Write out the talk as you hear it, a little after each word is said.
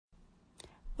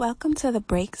Welcome to the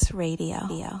B.R.E.A.K.S Radio.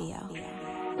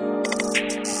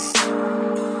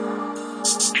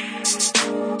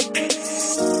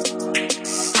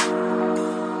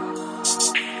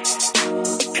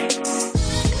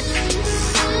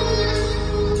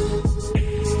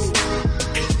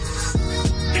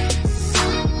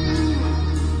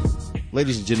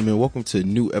 Ladies and gentlemen, welcome to a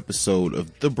new episode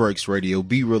of the B.R.E.A.K.S Radio.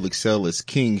 Be real, excel as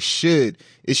King should.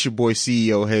 It's your boy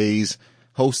CEO Hayes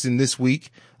hosting this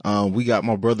week. We got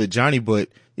my brother Johnnie, but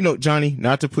you know, Johnnie,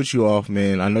 not to put you off,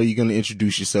 man. I know you're going to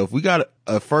introduce yourself. We got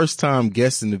a first time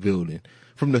guest in the building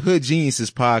from the Hood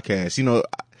Geniuses podcast. You know,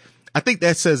 I think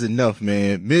that says enough,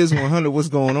 man. Ms. 100, what's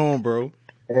going on, bro?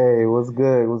 Hey, what's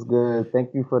good? What's good?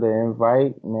 Thank you for the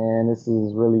invite, man. This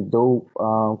is really dope.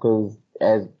 Cause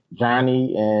as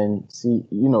Johnnie and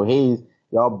Hayes,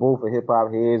 y'all both are hip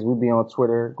hop heads. We be on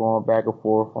Twitter going back and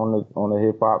forth on the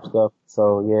hip hop stuff.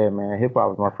 So yeah, man, hip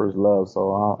hop is my first love.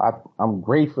 So I'm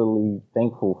gratefully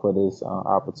thankful for this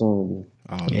opportunity.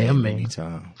 Oh, yeah, man.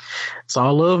 Anytime. It's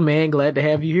all love, man. Glad to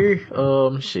have you here.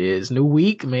 It's new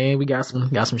week, man. We got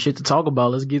some shit to talk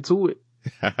about. Let's get to it.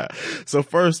 So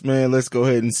first, man, let's go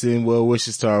ahead and send well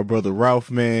wishes to our brother Ralph,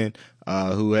 man,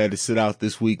 who had to sit out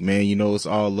this week, man. You know, it's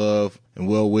all love and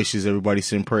well wishes. Everybody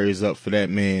send prayers up for that,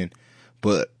 man.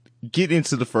 But get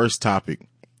into the first topic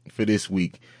for this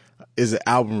week is an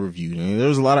album review. And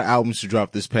there's a lot of albums to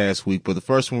drop this past week, but the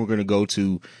first one we're going to go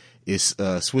to is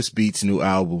Swiss Beats' new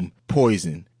album,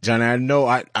 Poison. Johnnie, I know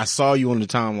I saw you on the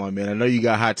timeline, man. I know you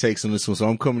got hot takes on this one, so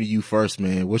I'm coming to you first,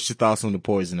 man. What's your thoughts on the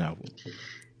Poison album?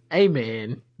 Hey,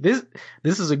 man, this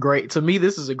is a great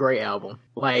album.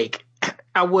 Like,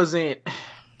 I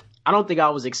don't think I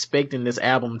was expecting this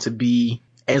album to be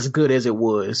as good as it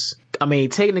was. I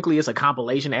mean, technically it's a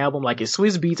compilation album, like it's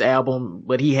Swiss Beats' album,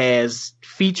 but he has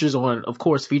features on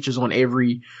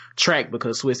every track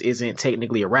because Swiss isn't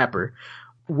technically a rapper,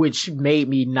 which made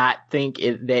me not think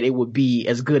that it would be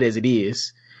as good as it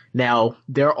is. Now,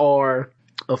 there are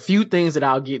a few things that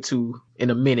I'll get to in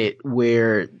a minute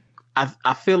where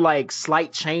I feel like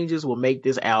slight changes will make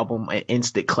this album an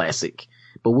instant classic,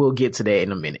 but we'll get to that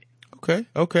in a minute.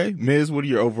 Okay. Miz, what are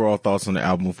your overall thoughts on the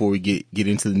album before we get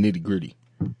into the nitty gritty?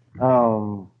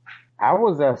 I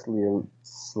was actually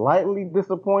slightly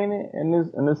disappointed in this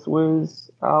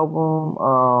Swizz album.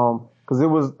 Cause it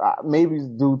was, maybe it's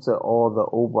due to all the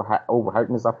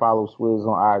overhypeness. I follow Swizz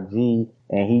on IG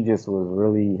and he just was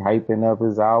really hyping up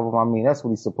his album. I mean, that's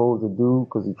what he's supposed to do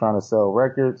cause he's trying to sell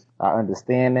records. I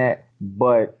understand that,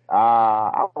 but,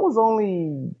 I was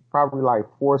only probably like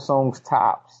 4 songs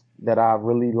tops that I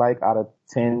really like out of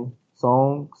 10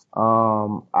 songs.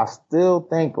 I still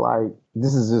think like,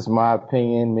 this is just my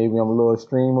opinion. Maybe I'm a little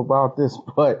extreme about this,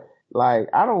 but like,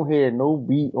 I don't hear no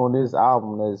beat on this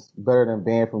album that's better than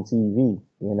Banned from TV. You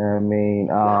know what I mean?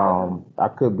 I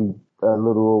could be a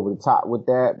little over the top with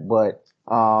that, but,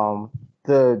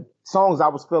 the songs I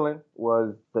was feeling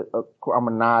was I'm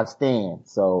a Nas stan.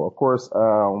 So of course,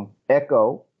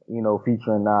 Echo,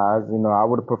 featuring Nas, I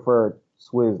would have preferred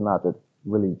Swizz not to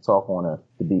really talk on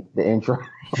the intro.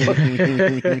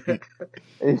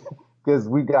 Cause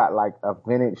we got like a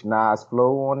vintage Nas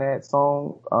flow on that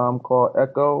song, called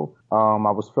Echo.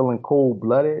 I was feeling Cold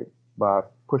Blooded by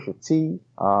Pusha T.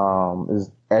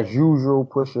 As usual,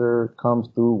 Pusha comes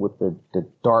through with the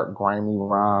dark, grimy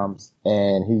rhymes.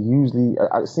 And he usually,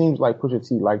 it seems like Pusha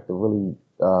T like to really,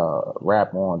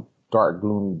 rap on dark,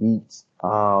 gloomy beats.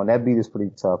 That beat is pretty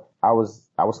tough. I was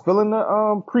feeling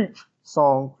the, Preach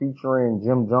song featuring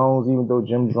Jim Jones, even though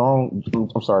Jim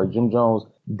Jones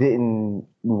didn't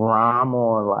rhyme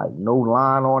on like no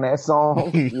line on that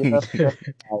song.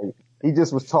 Like, he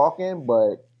just was talking,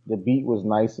 but the beat was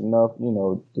nice enough,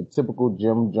 the typical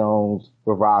Jim Jones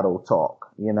bravado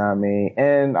talk, you know what I mean?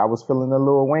 And I was feeling a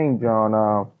Lil Wayne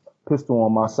John, Pistol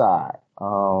on My Side.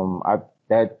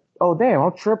 Oh damn,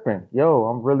 I'm tripping. Yo,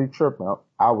 I'm really tripping.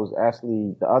 I was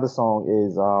actually, the other song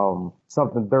is,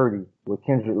 Something Dirty with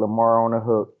Kendrick Lamar on the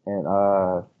hook and,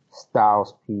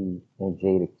 Styles P and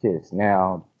Jada Kiss.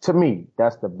 Now, to me,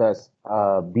 that's the best,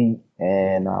 beat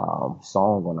and,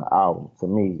 song on the album. To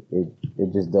me,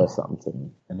 it just does something to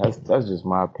me. And that's just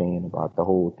my opinion about the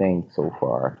whole thing so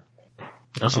far.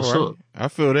 That's what's up. I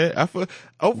feel that.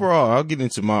 Overall, I'll get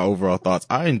into my overall thoughts.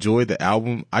 I enjoyed the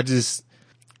album. I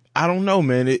don't know,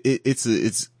 man.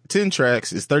 It's 10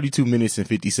 tracks. It's 32 minutes and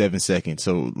 57 seconds.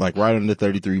 So like right under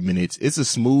 33 minutes. It's a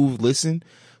smooth listen,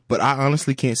 but I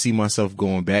honestly can't see myself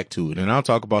going back to it. And I'll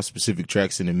talk about specific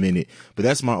tracks in a minute, but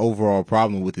that's my overall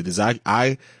problem with it is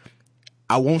I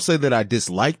won't say that I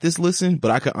dislike this listen,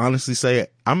 but I can honestly say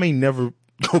I may never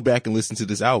go back and listen to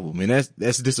this album. And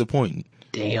that's disappointing.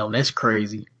 Damn, that's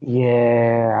crazy.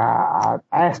 Yeah,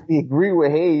 I actually agree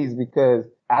with Hayes because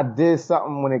I did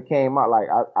something when it came out. Like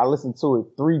I listened to it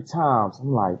 3 times.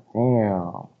 I'm like,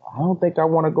 damn, I don't think I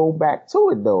want to go back to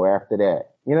it though after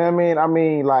that. You know what I mean? I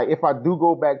mean, like if I do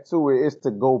go back to it, it's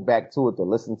to go back to it to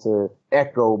listen to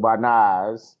Echo by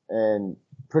Nas, and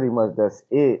pretty much that's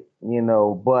it, you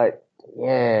know. But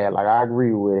yeah, like I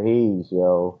agree with Hayes,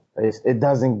 yo. It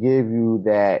doesn't give you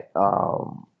that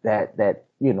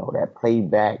you know, that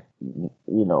playback, you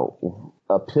know,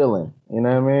 appealing. You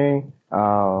know what I mean?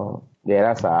 Yeah,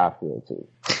 that's how I feel too.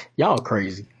 Y'all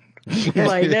crazy.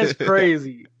 Like, that's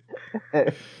crazy.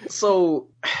 So,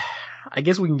 I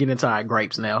guess we can get into our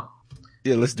gripes now.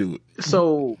 Yeah, let's do it.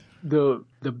 So, the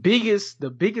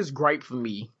biggest gripe for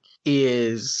me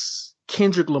is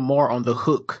Kendrick Lamar on the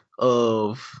hook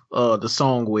of the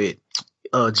song with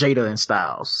Jada and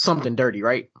Styles, Something Dirty,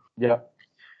 right? Yeah.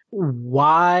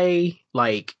 Why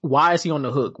is he on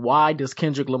the hook? Why does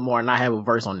Kendrick Lamar not have a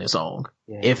verse on this song?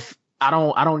 Yeah. If I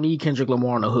don't need Kendrick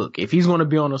Lamar on the hook. If he's going to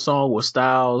be on a song with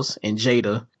Styles and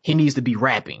Jada, he needs to be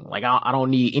rapping. Like, I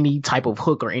don't need any type of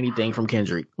hook or anything from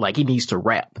Kendrick. Like, he needs to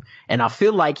rap. And I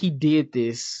feel like he did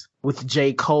this with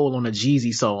J. Cole on a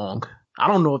Jeezy song. I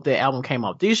don't know if that album came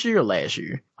out this year or last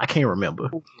year. I can't remember.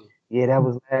 Yeah, that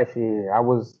was last year. I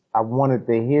wanted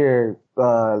to hear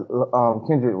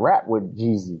Kendrick rap with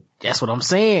Jeezy. That's what I'm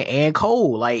saying. And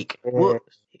Cole. Like, yeah. Well,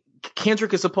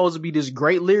 Kendrick is supposed to be this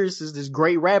great lyricist, this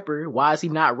great rapper. Why is he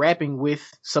not rapping with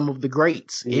some of the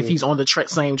greats if he's on the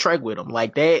same track with them?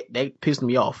 Like, that pissed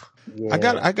me off. Yeah.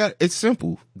 I got, it's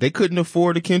simple. They couldn't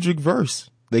afford a Kendrick verse.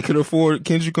 They could afford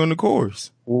Kendrick on the chorus.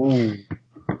 Ooh.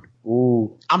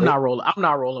 I'm not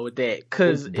rolling with that.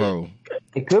 Cause bro,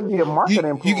 it could be a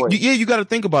marketing ploy. You got to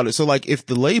think about it. So like, if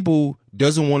the label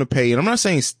doesn't want to pay, and I'm not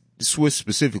saying Swiss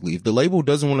specifically, if the label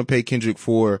doesn't want to pay Kendrick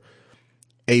for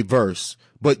a verse,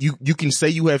 but you can say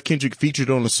you have Kendrick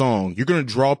featured on a song, you're going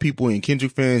to draw people in,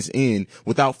 Kendrick fans in,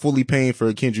 without fully paying for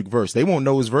a Kendrick verse. They won't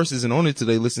know his verse isn't on it till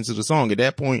they listen to the song. At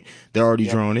that point, they're already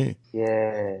drawn in.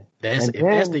 Yeah. If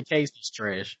that's the case, it's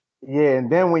trash. Yeah,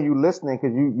 and then when you listening,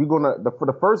 cause you're gonna, for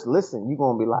the first listen, you're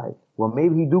gonna be like, well,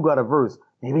 maybe he do got a verse.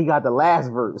 Maybe he got the last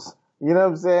verse. You know what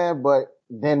I'm saying? But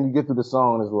then you get through the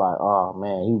song and it's like, oh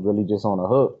man, he really just on a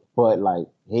hook. But like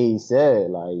he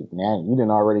said, like, man, you didn't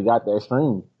already got that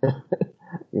stream.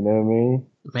 You know what I mean?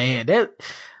 Man,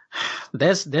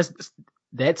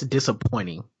 that's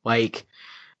disappointing. Like,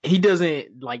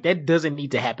 that doesn't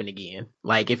need to happen again.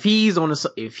 Like, if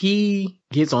he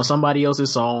gets on somebody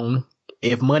else's song,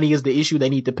 if money is the issue, they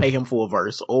need to pay him for a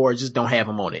verse or just don't have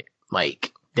him on it.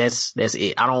 Like, that's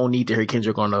it. I don't need to hear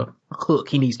Kendrick on the hook.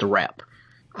 He needs to rap.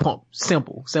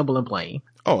 Simple and plain.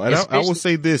 Oh, and I will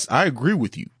say this. I agree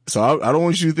with you. So I don't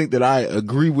want you to think that I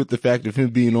agree with the fact of him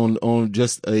being on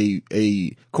just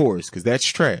a chorus, because that's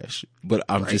trash. But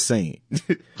I'm just saying.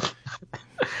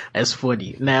 That's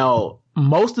funny. Now,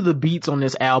 most of the beats on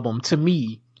this album, to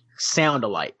me, sound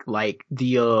alike. Like,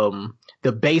 the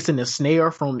bass and the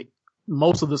snare from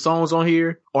most of the songs on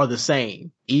here are the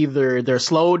same. Either they're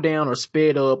slowed down or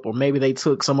sped up, or maybe they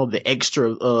took some of the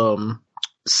extra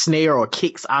snare or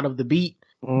kicks out of the beat.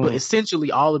 But essentially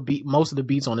most of the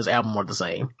beats on this album are the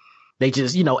same. They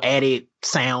just, added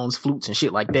sounds, flutes and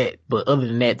shit like that. But other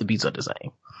than that, the beats are the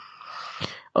same.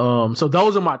 So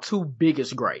those are my 2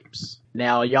 biggest gripes.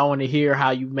 Now, y'all want to hear how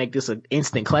you make this an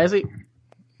instant classic?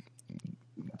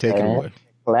 Take it away.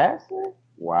 Classic?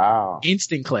 Wow.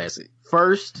 Instant classic.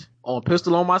 First, on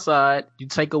Pistol on My Side, you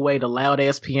take away the loud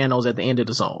ass pianos at the end of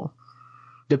the song.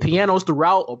 The pianos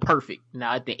throughout are perfect.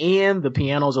 Now, at the end, the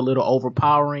pianos are a little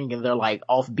overpowering and they're like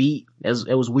offbeat.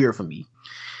 It was weird for me.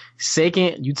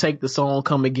 Second, you take the song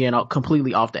Come Again out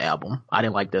completely off the album. I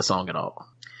didn't like that song at all.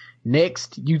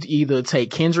 Next, you either take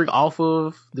Kendrick off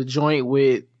of the joint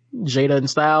with Jada and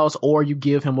Styles, or you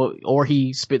give him or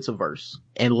he spits a verse.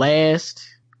 And last,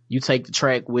 you take the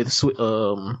track with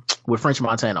French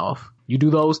Montana off. You do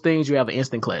those things, you have an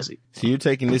instant classic. So you're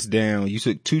taking this down. You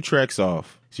took 2 tracks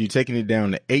off. So you're taking it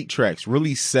down to 8 tracks,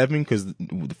 really 7, because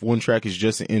one track is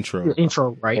just an intro.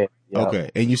 Intro, right? Yeah. Okay.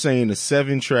 And you're saying a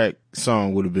 7-track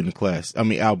song would have been a classic.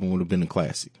 Album would have been a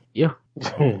classic. Yeah.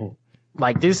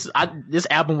 Like, this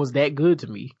album was that good to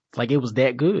me. Like, it was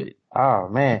that good. Oh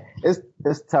man, it's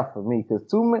tough for me because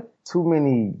too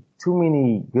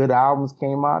many good albums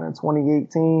came out in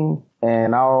 2018,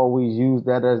 and I always use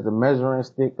that as the measuring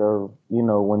stick of,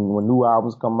 when new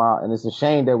albums come out. And it's a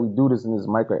shame that we do this in this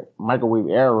microwave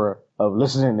era of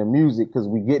listening to music, because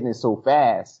we getting it so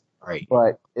fast. Right.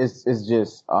 But it's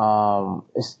just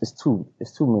it's too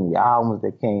many albums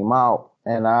that came out.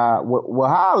 And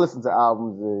how I listen to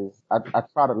albums is I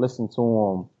try to listen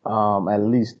to them, at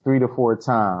least 3 to 4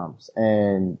 times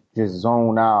and just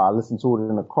zone out. I listen to it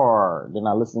in the car, then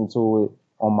I listen to it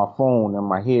on my phone and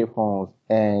my headphones,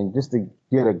 and just to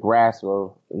get a grasp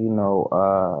of,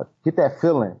 get that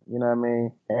feeling, you know what I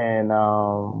mean? And,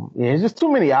 yeah, it's just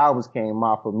too many albums came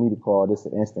out for me to call this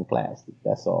an instant classic.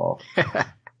 That's all.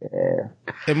 Yeah.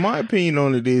 And my opinion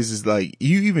on it is like,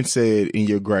 you even said in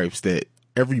your gripes that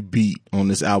every beat on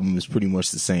this album is pretty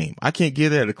much the same. I can't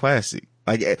give that a classic.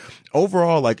 Like,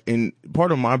 overall, like, and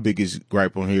part of my biggest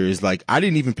gripe on here is like, I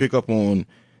didn't even pick up on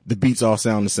the beats all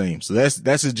sound the same. So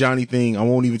that's a Johnny thing. I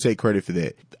won't even take credit for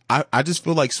that. I just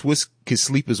feel like Swiss could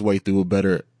sleep his way through a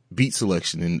better beat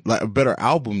selection and like a better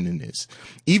album than this.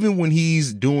 Even when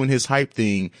he's doing his hype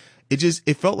thing,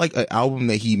 it felt like an album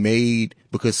that he made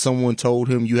because someone told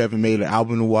him, you haven't made an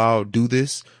album in a while, do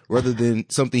this, rather than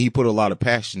something he put a lot of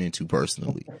passion into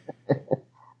personally.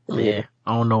 Yeah,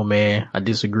 I don't know, man. I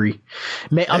disagree.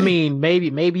 I mean,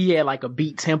 maybe he had like a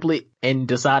beat template and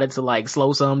decided to like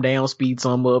slow some down, speed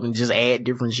some up, and just add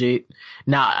different shit.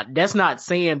 Now, that's not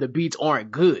saying the beats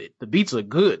aren't good. The beats are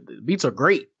good. The beats are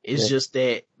great. It's just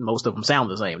that most of them sound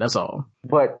the same. That's all.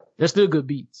 But they're still good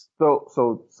beats.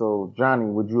 So Johnny,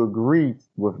 would you agree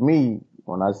with me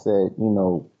when I said,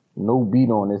 no beat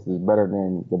on this is better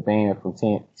than the band from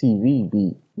TV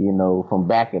beat, from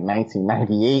back in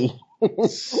 1998?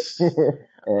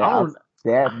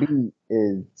 That beat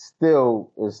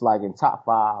is like in top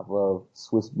 5 of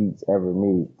Swiss beats ever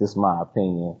made. This is my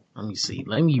opinion. Let me see.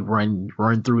 Let me run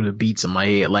through the beats in my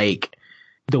head. Like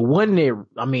the one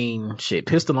that,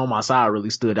 Pistol on My Side really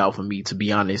stood out for me, to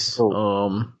be honest.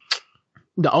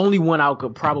 The only one I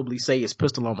could probably say is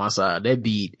Pistol on My Side. That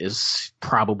beat is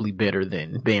probably better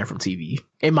than Band from TV,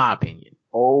 in my opinion.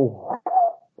 Oh.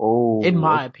 In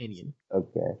my opinion.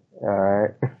 Okay. All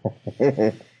right.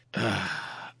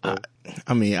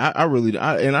 I mean, I really,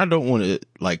 and I don't want to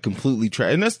like completely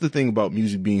try. And that's the thing about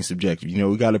music being subjective.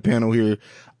 We got a panel here.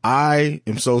 I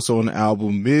am so on the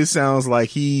album. Miz sounds like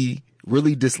he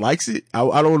really dislikes it.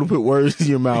 I don't want to put words in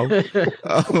your mouth.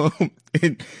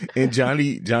 And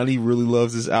Johnny really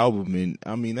loves this album. And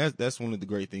I mean, that's one of the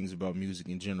great things about music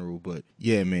in general. But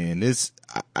yeah, man,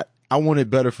 I wanted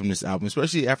better from this album,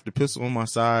 especially after Pistol on My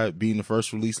Side being the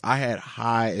first release. I had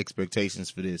high expectations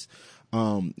for this.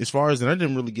 As far as, and I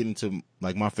didn't really get into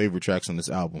like my favorite tracks on this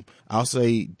album. I'll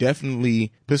say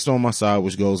definitely Pistol on My Side,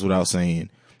 which goes without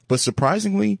saying. But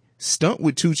surprisingly, Stunt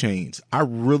with 2 Chainz. I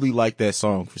really like that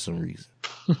song for some reason.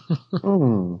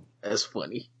 That's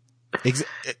funny.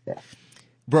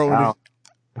 Bro,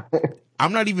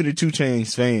 I'm not even a 2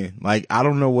 Chainz fan. Like, I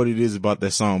don't know what it is about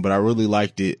that song, but I really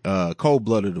liked it. Cold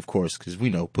Blooded, of course, because we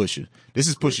know Pusha. This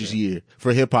is Pusha's year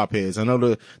for hip hop heads. I know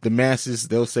the masses,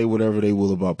 they'll say whatever they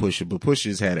will about Pusha, but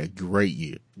Pusha's had a great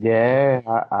year. Yeah,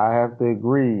 I have to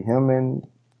agree. Him and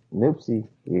Nipsey,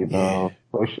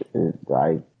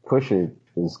 Pusha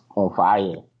is on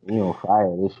fire. He on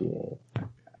fire this year.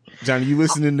 Johnny, you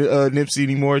listening to Nipsey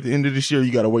anymore at the end of this year?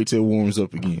 You got to wait till it warms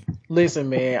up again. Listen,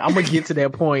 man, I'm gonna get to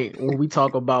that point when we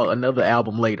talk about another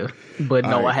album later. But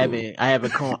no, right, I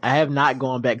have not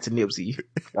gone back to Nipsey,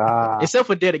 except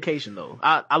for Dedication though.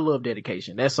 I love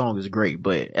Dedication. That song is great.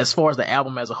 But as far as the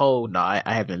album as a whole, no, I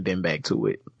haven't been back to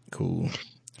it. Cool.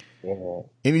 Yeah.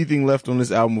 Anything left on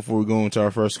this album before we go into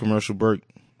our first commercial break?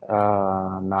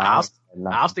 Nah.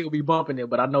 I'll still be bumping it,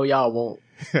 but I know y'all won't.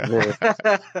 Yeah.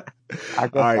 All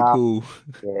right, cool.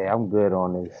 Yeah, I'm good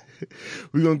on this.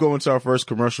 We're going to go into our first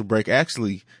commercial break.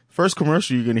 Actually, first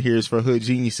commercial you're going to hear is for Hood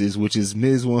Geniuses, which is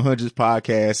Ms. 100's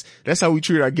podcast. That's how we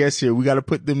treat our guests here. We got to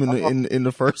put them in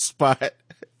the first spot.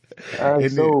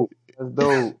 That's dope.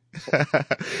 And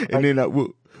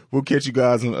then we'll catch you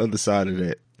guys on the other side of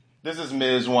that. This is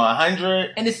Ms.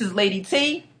 100. And this is Lady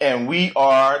T. And we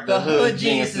are the Hood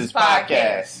Geniuses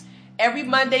Podcast. Every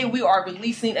Monday we are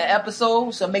releasing an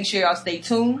episode, so make sure y'all stay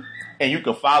tuned. And you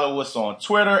can follow us on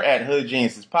Twitter at Hood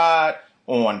Geniuses Pod,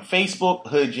 on Facebook,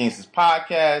 Hood Geniuses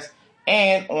Podcast,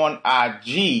 and on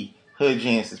IG, Hood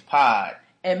Geniuses Pod.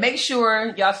 And make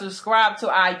sure y'all subscribe to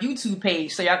our YouTube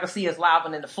page so y'all can see us live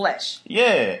and in the flesh.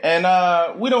 Yeah,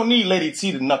 and we don't need Lady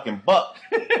T to knuck and buck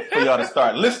for y'all to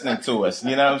start listening to us,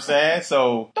 you know what I'm saying?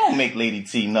 So don't make Lady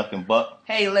T knuck and buck.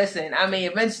 Hey, listen, I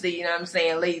mean, eventually, you know what I'm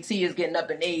saying, Lady T is getting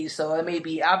up in age, so I may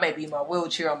be in my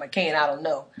wheelchair on my cane, I don't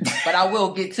know. But I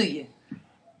will get to you.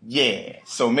 Yeah,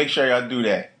 so make sure y'all do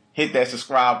that. Hit that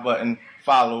subscribe button,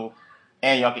 follow,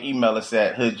 and y'all can email us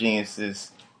at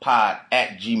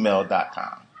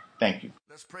hoodgeniuses.pod@gmail.com. Thank you.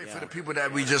 Let's pray for the people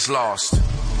that we just lost.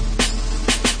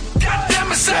 God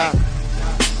damn it, say.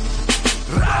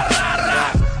 Rah, rah,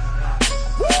 rah.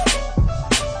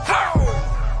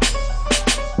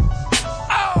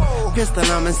 Pistol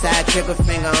on my side, trigger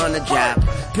finger on the job.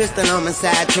 Pistol on my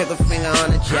side, trigger finger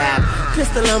on the job.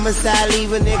 Pistol on my side,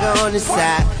 leave a nigga on the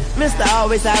side. Mr.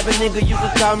 Always have a nigga, you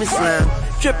can call me slime.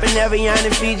 Trippin' every yarn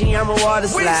in Fiji, I'm a water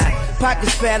slide.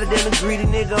 Pockets fatter than a greedy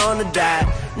nigga on the dive.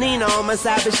 Nina on my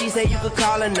side, but she said you could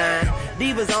call her 9.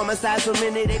 Divas on my side, so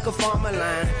many they could form a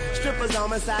line. Strippers on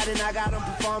my side, and I got them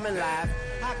performing live.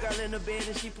 Hot girl in the bed,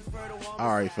 and she prefer to warm.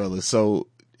 All right, fellas. So,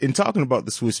 in talking about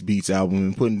the Swiss Beats album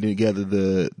and putting together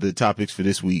the topics for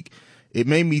this week, it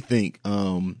made me think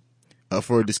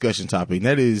for a discussion topic. And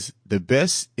that is the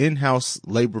best in-house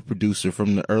labor producer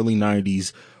from the early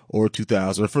 90s or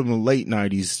 2000s, or from the late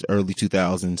 90s, early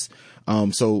 2000s.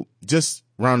 So just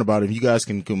roundabout, if you guys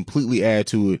can completely add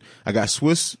to it, I got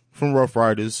Swiss from Rough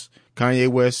Riders, Kanye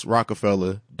West,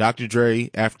 Rockefeller, Dr. Dre,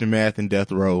 Aftermath and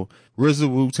Death Row, RZA,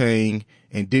 Wu-Tang,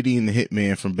 and Diddy and the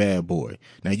Hitman from Bad Boy.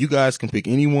 Now you guys can pick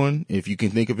anyone if you can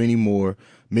think of any more.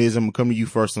 Miz, I'm gonna come to you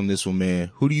first on this one,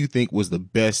 man. Who do you think was the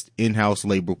best in-house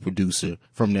label producer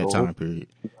from that time period?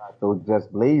 So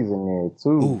Just Blaze in there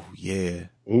too. Ooh, yeah.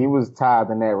 He was tied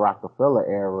in that Rockefeller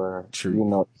era, True. you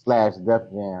know, / Def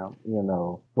Jam, you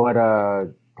know. But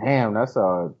damn,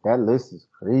 that list is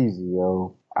crazy,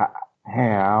 yo. I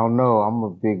don't know. I'm a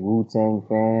big Wu-Tang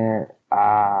fan.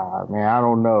 Man, I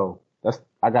don't know.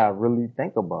 I gotta really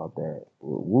think about that.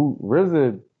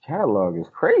 RZA catalog is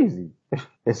crazy.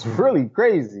 It's really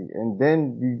crazy. And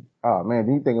then then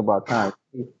you think about Kanye,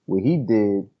 what he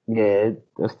did. Yeah,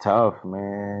 that's tough,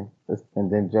 man.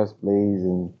 And then Just Blaze,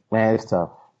 and man, it's tough.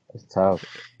 It's tough.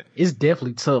 It's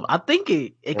definitely tough. I think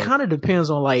it kind of depends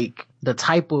on like the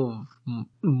type of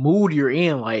mood you're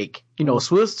in. Like, you know,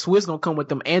 Swiss gonna come with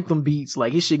them anthem beats.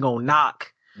 Like his shit gonna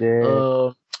knock.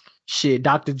 Yeah. Shit,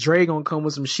 Dr. Dre gonna come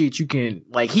with some shit you can,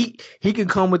 like, he can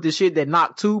come with the shit that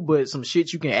knock too, but some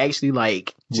shit you can actually,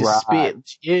 like, just spit.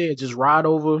 Yeah, just ride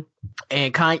over.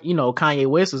 And Kanye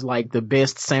West is, like, the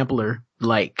best sampler,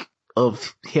 like,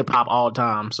 of hip-hop all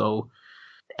time. So,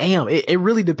 damn, it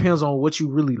really depends on what you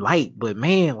really like. But,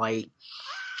 man, like,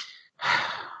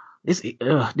 this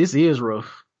is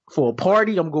rough. For a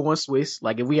party, I'm going Swiss.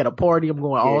 Like, if we had a party, I'm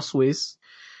going all Swiss.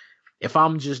 If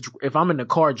I'm in the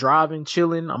car driving,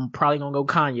 chilling, I'm probably gonna go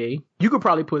Kanye. You could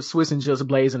probably put Swiss and Just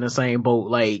Blaze in the same boat.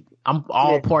 Like, I'm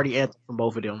all party anthem from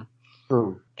both of them.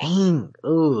 True. Dang,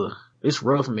 it's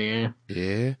rough, man.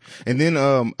 Yeah. And then,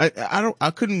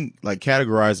 I couldn't like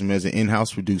categorize him as an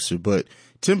in-house producer, but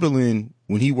Timbaland,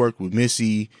 when he worked with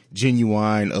Missy,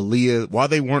 Genuine, Aaliyah, while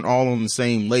they weren't all on the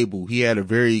same label, he had a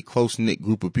very close-knit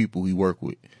group of people he worked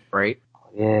with. Right.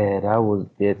 Yeah,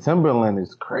 Timbaland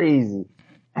is crazy.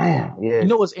 Damn, yeah. You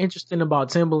know what's interesting about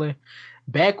Timbaland?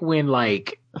 Back when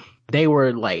like they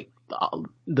were like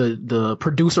the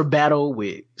producer battle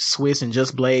with Swiss and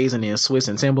Just Blaze, and then Swiss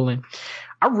and Timbaland,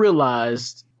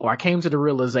 I came to the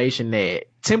realization that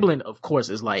Timbaland, of course,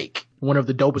 is like one of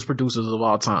the dopest producers of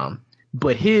all time,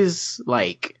 but his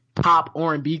like pop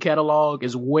R&B catalog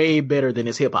is way better than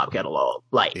his hip hop catalog.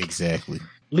 Like, exactly,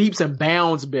 leaps and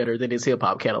bounds better than his hip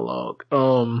hop catalog.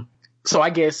 So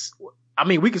I guess, I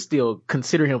mean, we could still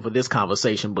consider him for this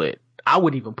conversation, but I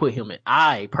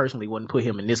personally wouldn't put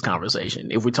him in this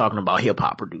conversation if we're talking about hip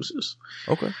hop producers.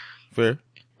 Okay. Fair.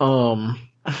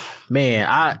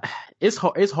 Man, it's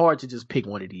hard to just pick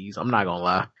one of these. I'm not gonna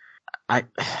lie. I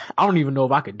don't even know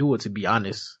if I could do it, to be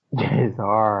honest. It's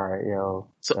hard, yo.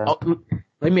 So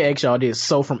let me ask y'all this.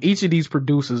 So from each of these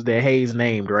producers that Hayes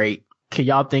named, right? Can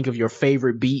y'all think of your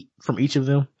favorite beat from each of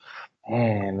them?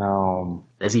 And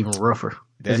that's even rougher.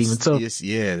 That's even tough.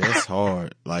 Yeah, that's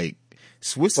hard. Like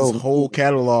Swiss's whole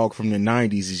catalog from the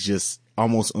 90s is just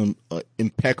almost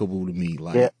impeccable to me.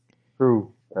 Like, yeah,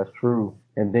 true. That's true.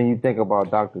 And then you think about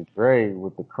Dr. Dre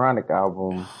with the Chronic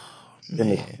album, then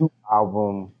the Snoop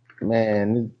album.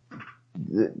 Man,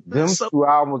 them two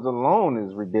albums alone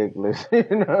is ridiculous. You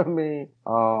know what I mean?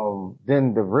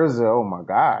 Then the RZA, oh my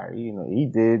God, you know, he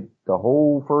did the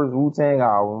whole first Wu-Tang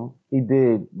album. He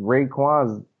did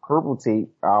Raekwon's Purple Tape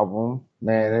album.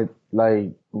 Man,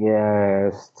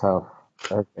 it's tough.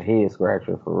 That's a head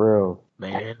scratcher for real,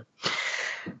 man.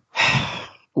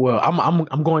 Well,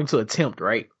 I'm going to attempt,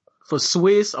 right? For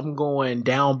Swiss, I'm going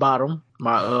Down Bottom,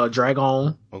 my Drag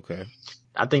On. Okay.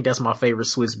 I think that's my favorite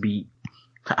Swiss beat.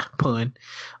 Pun.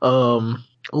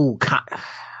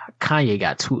 Kanye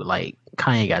got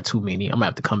too many. I'm gonna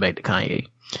have to come back to Kanye.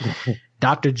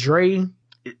 Dr. Dre,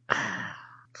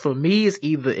 for me, it's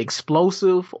either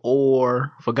Explosive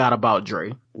or Forgot About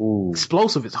Dre. Ooh.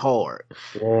 Explosive is hard.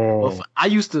 Yeah. I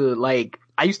used to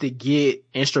get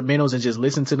instrumentals and just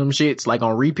listen to them shits like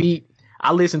on repeat.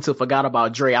 I listened to Forgot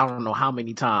About Dre I don't know how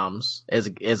many times as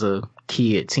a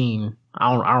kid, teen.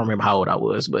 I don't remember how old I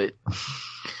was, but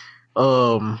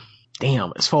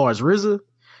Damn. As far as RZA,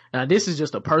 now this is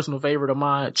just a personal favorite of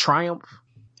mine. Triumph.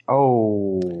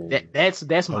 Oh, That's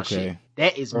my shit. Okay.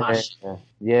 That is my shit.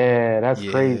 yeah, that's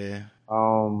crazy. Yeah.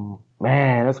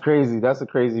 Man, that's crazy. That's a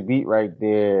crazy beat right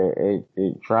there.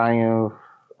 It Triumph,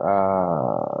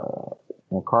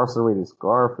 Incarcerated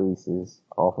Scarfaces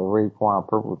off of Raekwon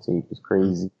Purple Tape is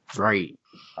crazy. Right.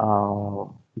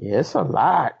 Yeah, it's a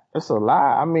lot. It's a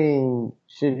lot. I mean,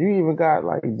 shit, you even got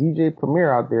like DJ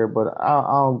Premier out there, but I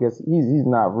don't guess he's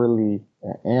not really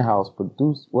an in-house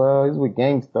producer. Well, he's with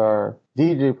Gangstar.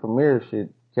 DJ Premier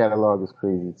shit catalog is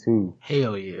crazy too.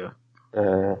 Hell yeah.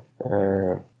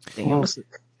 Damn, that's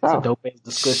a dope ass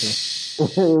discussion.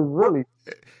 It's really.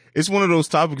 It's one of those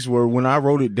topics where when I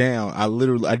wrote it down, I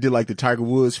did like the Tiger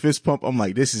Woods fist pump. I'm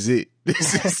like, this is it.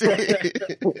 This is it.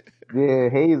 Yeah,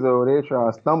 Hazel, they're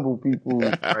trying to stumble people,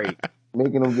 Right.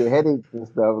 making them get headaches and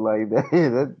stuff like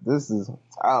that. This is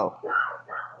tough.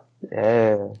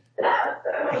 Yeah.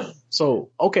 So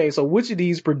which of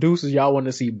these producers y'all want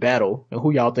to see battle and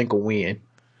who y'all think will win?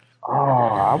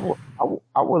 Oh,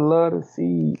 I would love to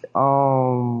see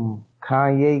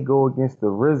Kanye go against the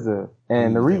RZA,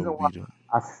 and the reason why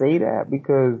I say that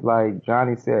because like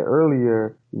Johnny said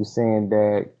earlier, he was saying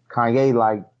that Kanye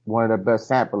like one of the best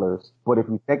samplers, but if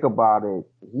you think about it,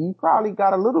 he probably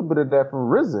got a little bit of that from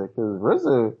RZA because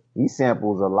RZA he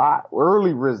samples a lot.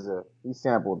 Early RZA he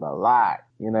sampled a lot.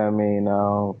 You know what I mean?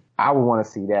 I would want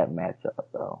to see that matchup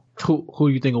though. Who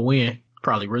you think will win?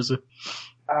 Probably RZA.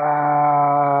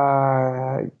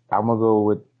 I'm gonna go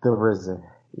with the RZA.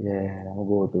 Yeah, I'm gonna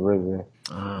go with the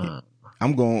RZA.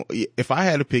 I'm going, if I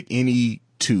had to pick any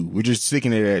two, we're just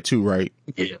sticking it at two, right?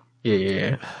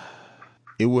 Yeah.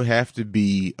 It would have to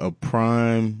be a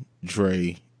Prime,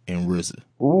 Dre, and RZA.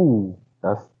 Ooh,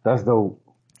 that's dope.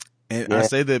 And yeah. I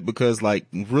say that because like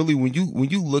really when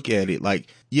you look at it, like,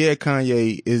 yeah,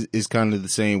 Kanye is kind of the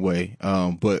same way.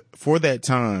 But for that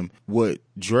time, what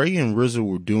Dre and RZA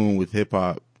were doing with hip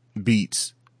hop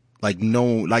beats, like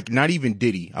not even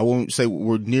Diddy, I won't say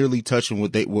we're nearly touching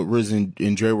what RZA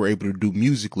and Dre were able to do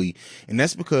musically. And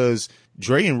that's because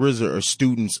Dre and RZA are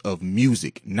students of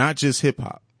music, not just hip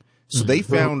hop. So they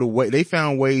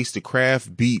found ways to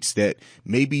craft beats that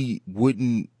maybe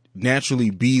wouldn't naturally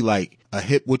be like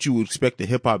what you would expect a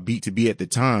hip hop beat to be at the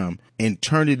time, and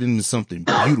turn it into something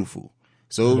beautiful.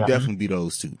 So it would definitely be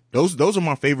those two. Those are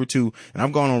my favorite two. And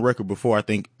I've gone on record before, I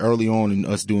think early on in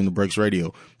us doing the Breaks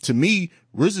Radio. To me,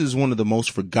 RZA is one of the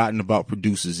most forgotten about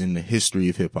producers in the history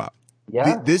of hip hop.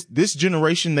 Yeah. This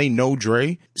generation, they know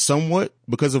Dre somewhat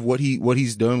because of what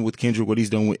he's done with Kendrick, what he's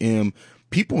done with M.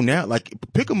 People now, like,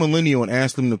 pick a millennial and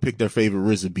ask them to pick their favorite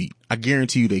RZA beat. I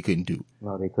guarantee you they couldn't do it.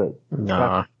 No, they couldn't.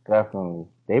 Nah. Definitely.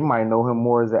 They might know him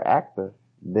more as an actor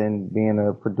than being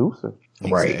a producer.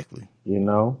 Exactly. You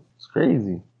know? It's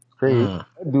crazy. It's crazy. That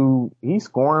dude, he's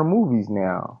scoring movies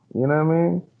now. You know what I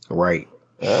mean? Right.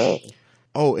 Yeah.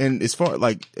 Oh, and as far,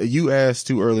 like, you asked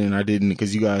too early and I didn't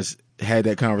because you guys had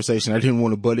that conversation. I didn't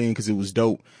want to butt in because it was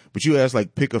dope. But you asked,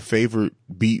 like, pick a favorite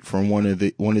beat from one of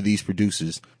these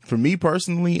producers. For me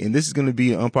personally, and this is going to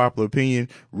be an unpopular opinion,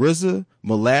 RZA,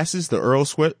 Molasses, the Earl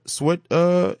Sweat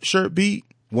shirt beat,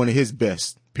 one of his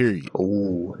best, period.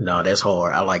 Oh, no, that's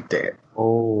hard. I like that.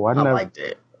 Oh, I like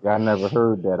that. I never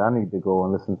heard that. I need to go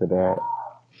and listen to that.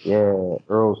 Yeah,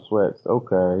 Earl Sweats.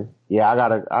 Okay. Yeah, I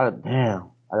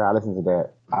gotta listen to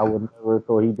that. I would never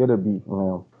thought he did a beat from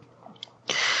him.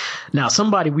 Now,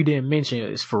 somebody we didn't mention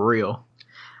is Pharrell.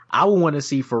 I would want to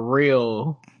see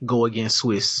Pharrell go against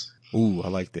Swiss. Ooh, I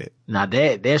like that. Now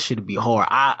that should be hard.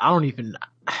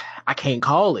 I can't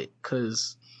call it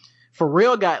because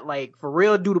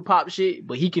Pharrell do the pop shit,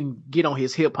 but he can get on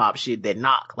his hip hop shit that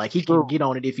knock. Like he can get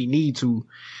on it if he need to.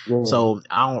 Yeah. So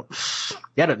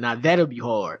that'll be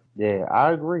hard. Yeah,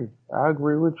 I agree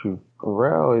with you.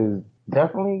 Pharrell is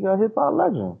definitely a hip hop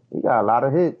legend. He got a lot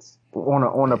of hits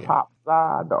on the pop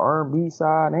side, the R&B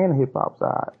side, and the hip hop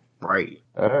side. Right.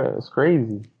 It's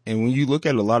crazy. And when you look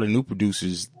at a lot of new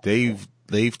producers, they've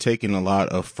taken a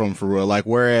lot from Pharrell. Like,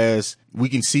 whereas we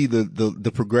can see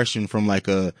the progression from like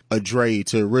a Dre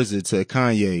to RZA to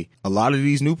Kanye, a lot of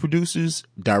these new producers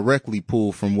directly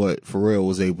pull from what Pharrell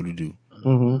was able to do.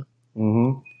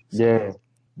 Yeah,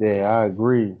 I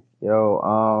agree.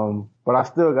 Yo, but I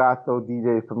still gotta throw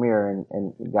DJ Premier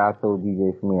and gotta throw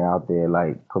DJ Premier out there.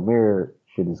 Like, Premier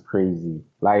shit is crazy.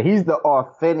 Like, he's the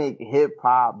authentic hip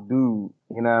hop dude.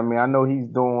 You know what I mean? I know he's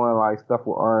doing like stuff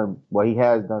with he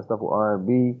has done stuff with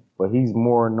R&B, but he's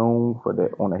more known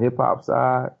on the hip hop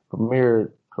side. Premier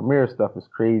stuff is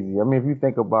crazy. I mean, if you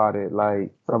think about it,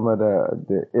 like some of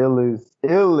the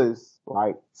illest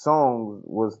like songs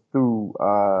was through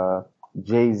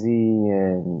Jay-Z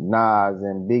and Nas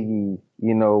and Biggie,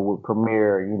 you know, would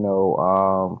premiere, you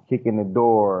know, Kick in the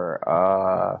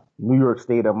Door, New York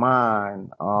State of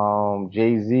Mind,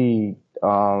 Jay-Z,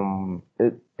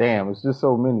 it's just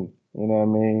so many, you know what I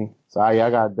mean? So I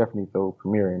gotta definitely throw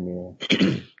Premier in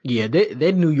there. Yeah,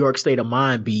 that New York State of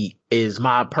Mind beat is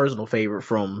my personal favorite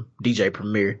from DJ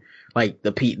Premier. Like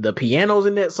the pianos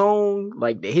in that song,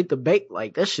 like they hit the bass,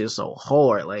 like that shit's so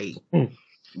hard. Like,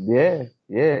 yeah,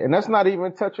 and that's not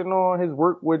even touching on his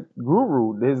work with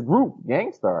Guru, his group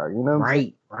Gangstar. You know what I'm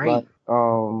saying? Right. Like,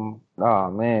 oh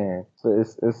man, so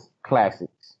it's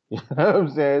classics. You know what I'm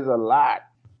saying? It's a lot.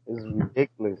 It's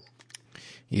ridiculous.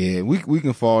 Yeah, we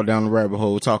can fall down the rabbit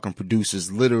hole talking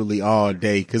producers literally all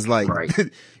day. Cause like,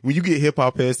 when you get hip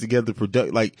hop heads together,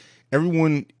 like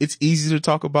everyone, it's easy to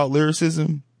talk about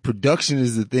lyricism. Production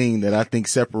is the thing that I think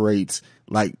separates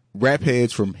like rap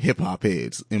heads from hip hop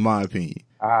heads, in my opinion.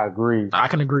 I agree. I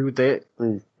can agree with that.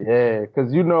 Yeah,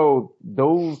 cause you know,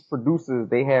 those producers,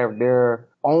 they have their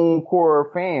own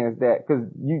core fans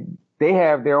they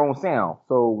have their own sound.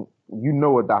 So, you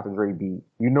know a Dr. Dre beat,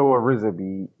 you know a RZA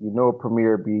beat, you know a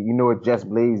Premier beat, you know a Just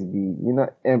Blaze beat, you know,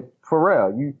 and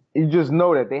Pharrell, you just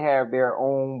know that they have their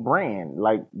own brand,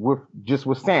 like with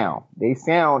sound. They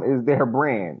sound is their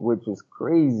brand, which is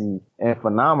crazy and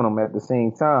phenomenal at the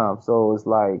same time. So it's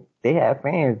like, they have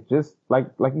fans just like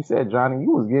you said, Johnny,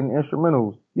 you was getting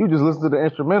instrumentals. You just listen to the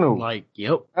instrumental. Like,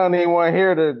 yep. I don't even want to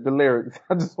hear the lyrics.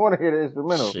 I just want to hear the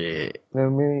instrumental. Shit. You know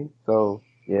what I mean? So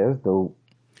yeah, it's dope.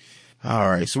 All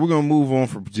right, so we're going to move on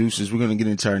for producers. We're going to get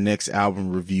into our next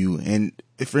album review. And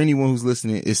for anyone who's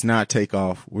listening, it's not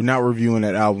Takeoff. We're not reviewing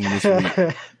that album this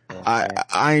week.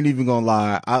 I ain't even going to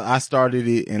lie. I started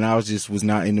it and I was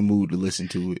not in the mood to listen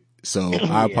to it. So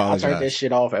I apologize. I turned that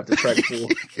shit off after track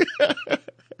 4.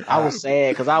 I was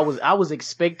sad because I was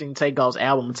expecting Takeoff's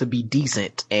album to be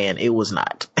decent and it was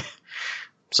not.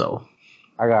 So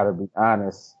I gotta be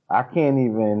honest. I can't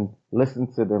even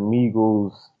listen to the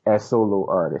Migos as solo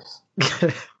artists.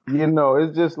 You know,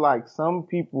 it's just like some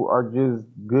people are just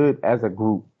good as a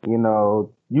group. You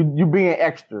know, you being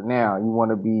extra now, you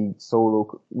want to be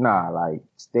solo. Nah, like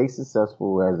stay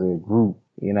successful as a group.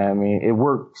 You know what I mean? It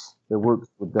works. It works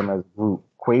with them as a group.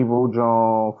 Quavo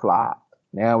John flopped.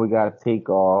 Now we gotta take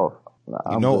off.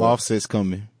 Offset's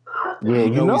coming. Yeah,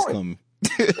 you know he's it. coming.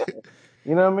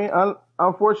 You know what I mean?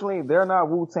 Unfortunately, they're not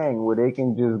Wu-Tang where they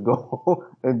can just go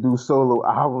and do solo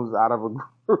albums out of a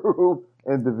group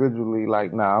individually.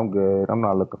 Like, nah, I'm good. I'm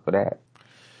not looking for that.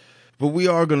 But we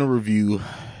are going to review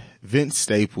Vince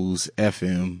Staples'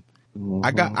 FM.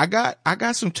 Mm-hmm. I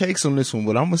got some takes on this one,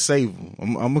 but I'm going to save them.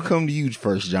 I'm going to come to you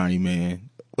first, Johnny, man.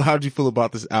 How'd you feel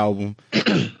about this album?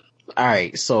 All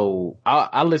right. So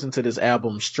I listened to this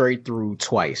album straight through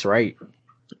twice, right?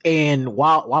 And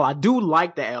while I do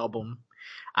like the album,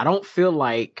 I don't feel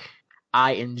like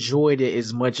I enjoyed it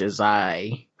as much as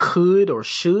I could or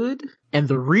should. And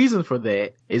the reason for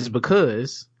that is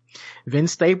because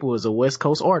Vince Staples is a West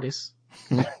Coast artist.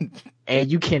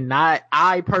 And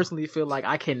I personally feel like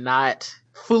I cannot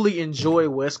fully enjoy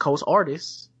West Coast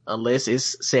artists unless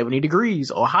it's 70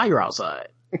 degrees or higher outside.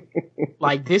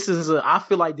 Like I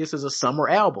feel like this is a summer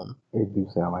album. It do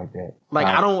sound like that. Like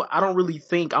I don't really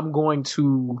think I'm going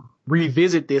to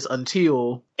revisit this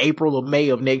until April or May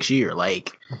of next year.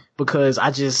 Like, because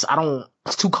it's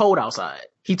too cold outside.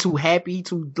 He too happy,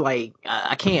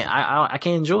 I can't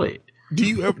enjoy it. Do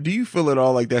you feel at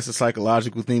all like that's a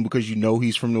psychological thing because you know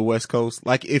he's from the West Coast?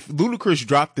 Like if Ludacris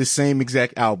dropped this same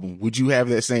exact album, would you have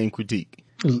that same critique?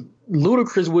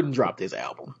 Ludacris wouldn't drop this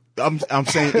album. I'm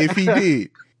saying if he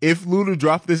did, if Luda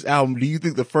dropped this album, do you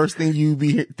think the first thing you'd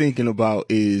be thinking about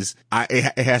is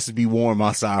it has to be warm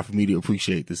outside for me to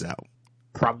appreciate this album?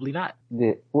 Probably not.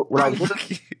 Yeah. What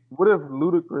if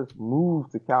Ludacris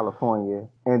moved to California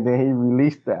and then he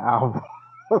released the album?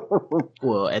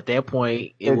 Well, at that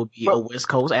point, it would be a West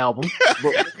Coast album,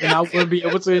 and I wouldn't be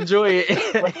able to enjoy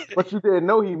it. But you didn't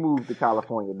know he moved to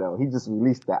California, though. He just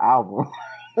released the album.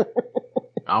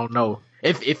 I don't know.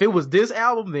 If it was this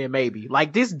album, then maybe.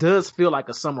 Like, this does feel like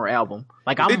a summer album.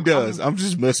 Like it does. I'm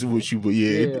just messing with you, but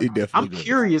yeah. It definitely I'm does.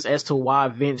 curious as to why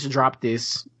Vince dropped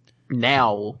this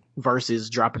now versus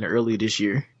dropping it earlier this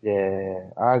year. Yeah,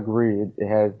 I agree. It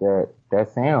has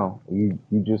that sound. You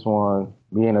just want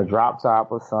to be in a drop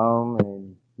top or something,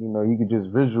 and you know, you could just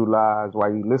visualize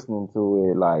while you listening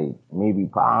to it, like maybe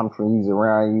palm trees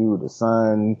around you, the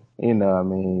sun, you know what I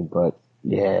mean? But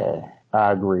yeah,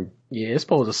 I agree. Yeah, it's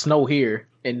supposed to snow here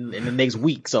in the next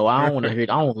week, so I don't want to hear it.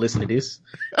 I don't want to listen to this.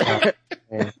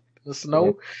 The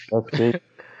snow. That's it.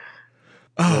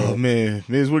 Oh man,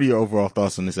 Miz, what are your overall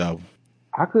thoughts on this album?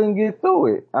 I couldn't get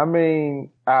through it. I mean,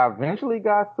 I eventually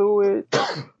got through it,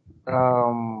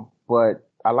 but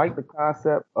I like the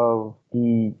concept of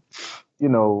I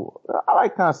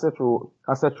like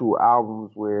conceptual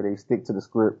albums where they stick to the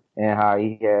script and how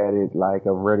he had it like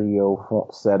a radio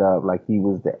set up, like he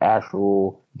was the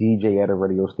actual DJ at a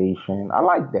radio station. I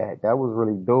like that. That was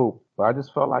really dope. But I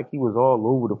just felt like he was all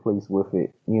over the place with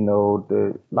it. A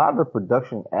lot of the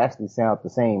production actually sounds the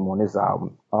same on this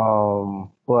album.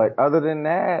 But other than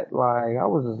that, like, I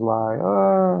was just like,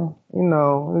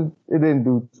 it didn't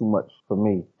do too much for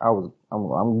me.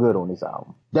 I'm good on this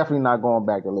album. Definitely not going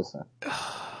back to listen.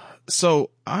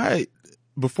 So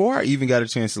before I even got a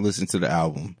chance to listen to the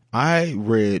album, I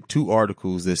read 2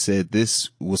 articles that said this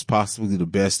was possibly the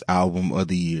best album of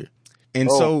the year. And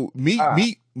so me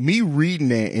reading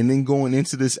that and then going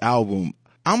into this album,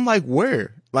 I'm like,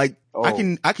 where? Like, I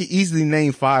can easily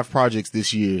name 5 projects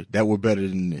this year that were better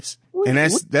than this. And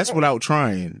that's without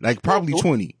trying. Like, probably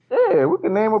 20. Yeah, we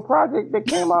can name a project that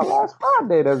came out last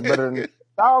Friday that's better than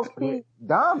Styles P.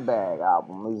 Dime Bag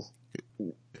album.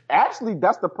 Actually,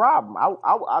 that's the problem.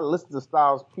 I listened to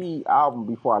Styles P album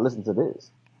before I listened to this.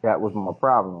 That was my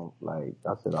problem. Like,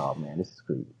 I said, oh man, this is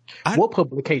creepy. What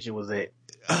publication was that?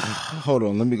 Hold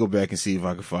on, let me go back and see if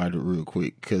I can find it real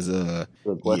quick. Cause yeah.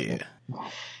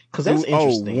 Cause that's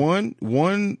interesting.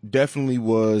 One definitely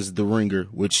was The Ringer,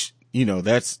 which,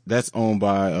 that's owned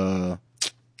by,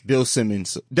 Bill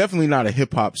Simmons. Definitely not a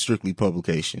hip hop strictly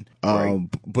publication. Right.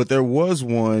 But there was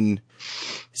one,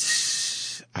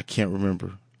 I can't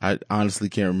remember. I honestly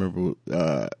can't remember.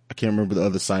 I can't remember the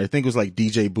other side. I think it was like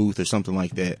DJ Booth or something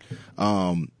like that.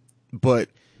 But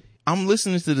I'm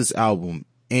listening to this album,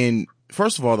 and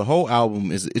first of all, the whole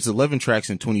album it's 11 tracks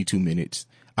in 22 minutes.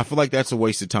 I feel like that's a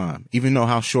waste of time, even though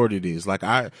how short it is. Like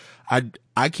I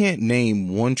can't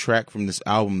name one track from this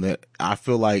album that I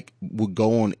feel like would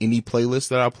go on any playlist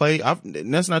that I play.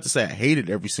 And that's not to say I hated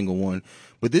every single one,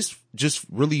 but this just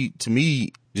really, to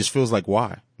me, just feels like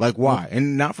why? Like why?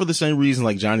 And not for the same reason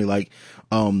like Johnnie, like,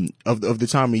 of the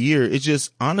time of year. It's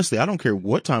just, honestly, I don't care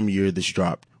what time of year this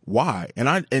dropped. Why?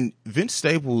 And Vince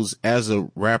Staples as a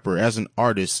rapper, as an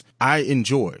artist, I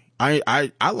enjoy.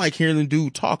 I like hearing the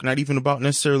dude talk, not even about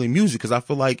necessarily music, because I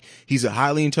feel like he's a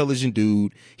highly intelligent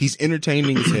dude. He's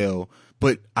entertaining as hell,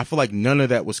 but I feel like none of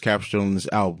that was captured on this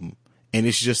album. And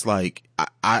it's just like,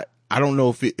 I don't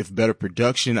know if better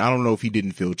production, I don't know if he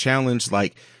didn't feel challenged.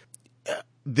 Like,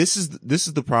 this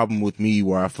is the problem with me,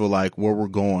 where I feel like where we're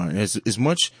going as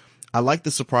much. I like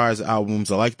the surprise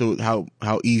albums. I like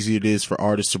how easy it is for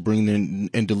artists to bring in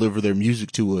and deliver their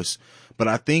music to us. But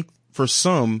I think for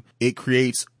some, it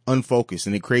creates unfocus,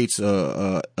 and it creates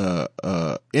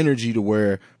energy to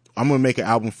where I'm going to make an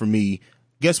album for me.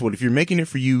 Guess what? If you're making it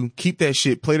for you, keep that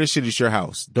shit, play that shit at your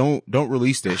house. Don't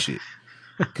release that shit.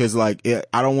 Cause like,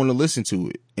 I don't want to listen to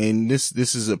it. And this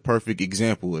is a perfect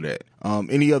example of that.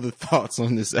 Any other thoughts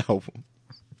on this album?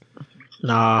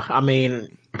 Nah, I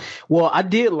mean, well, I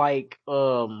did like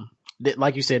you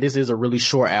said, this is a really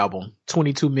short album,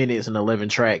 22 minutes and 11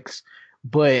 tracks.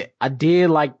 But I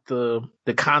did like the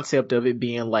concept of it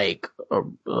being like a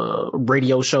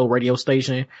radio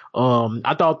station.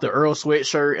 I thought the Earl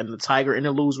sweatshirt and the Tiger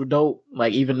interludes were dope.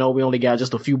 Like, even though we only got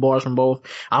just a few bars from both,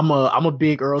 I'm a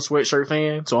big Earl sweatshirt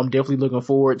fan, so I'm definitely looking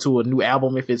forward to a new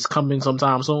album if it's coming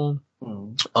sometime soon.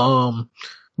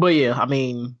 But yeah, I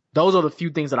mean, those are the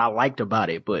few things that I liked about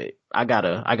it, but I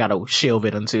gotta shelve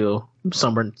it until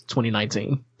summer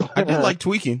 2019. I did like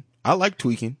Tweaking. I like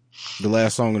Tweaking, the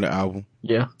last song of the album.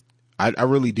 Yeah. I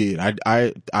really did.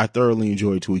 I thoroughly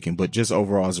enjoyed Tweaking, but just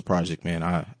overall as a project, man,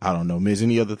 I don't know. Miz,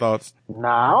 any other thoughts?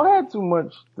 Nah, I don't have too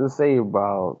much to say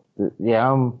about it.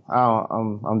 Yeah,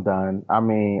 I'm done. I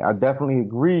mean, I definitely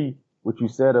agree what you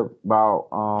said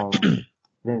about,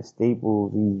 Vince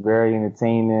Staples. He's very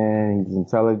entertaining. He's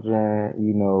intelligent,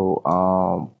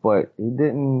 but he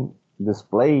didn't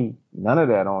display none of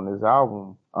that on this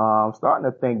album. I'm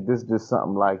starting to think this is just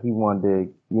something like he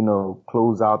wanted to,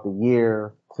 close out the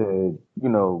year to,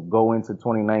 go into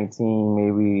 2019,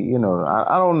 maybe,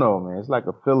 I don't know, man. It's like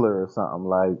a filler or something.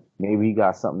 Like, maybe he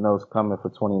got something else coming for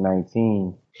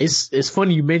 2019. It's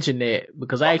funny you mentioned that,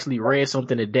 because I actually read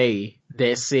something today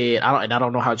that said, I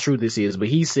don't know how true this is, but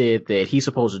he said that he's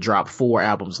supposed to drop 4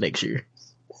 albums next year.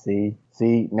 See,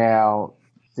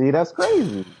 that's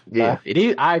crazy. Yeah, it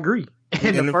is. I agree.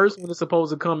 And the first one is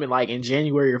supposed to come in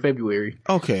January or February.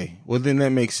 Okay. Well, then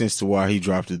that makes sense to why he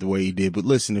dropped it the way he did. But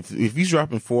listen, if he's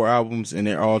dropping 4 albums and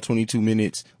they're all 22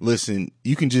 minutes, listen,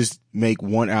 you can just make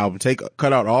one album.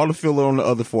 Cut out all the filler on the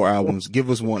other 4 albums. Give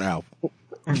us one album.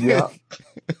 Yeah.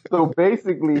 So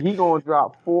basically, he gonna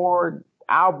drop 4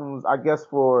 albums, I guess,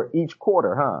 for each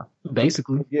quarter, huh?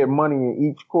 Basically. You get money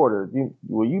in each quarter.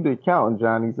 You the accountant,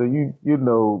 Johnny, so you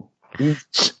know he's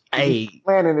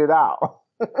planning it out.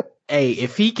 Hey,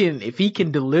 if he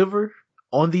can deliver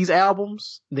on these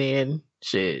albums, then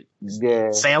shit,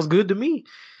 sounds good to me.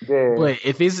 Yeah. But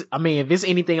if it's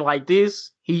anything like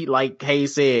this, he, like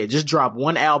Hayes said, just drop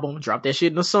one album, drop that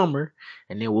shit in the summer,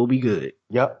 and then we'll be good.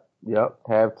 Yep.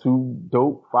 Have 2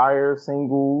 dope fire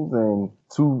singles and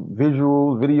 2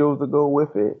 videos to go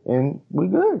with it, and we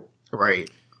good. Right.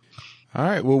 All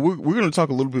right. Well, we're going to talk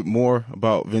a little bit more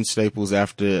about Vince Staples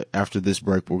after this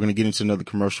break. We're going to get into another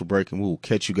commercial break, and we'll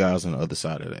catch you guys on the other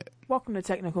side of that. Welcome to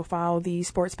Technical File, the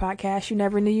sports podcast you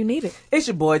never knew you needed. It's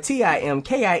your boy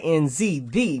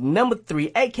TIMKINZ, the number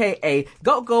 3, aka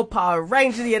Go Power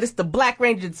Ranger. Yeah, this the Black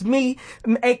Ranger. It's me,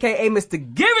 aka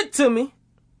Mr. Give It To Me.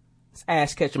 It's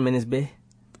Ash Ketchum in his bed.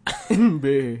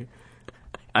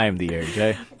 I am the Eric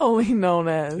J. Only known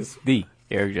as The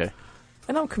Eric J.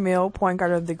 And I'm Camille, point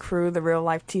guard of the crew, the real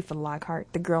life Tifa Lockhart,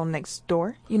 the girl next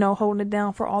door. You know, holding it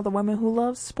down for all the women who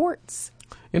love sports.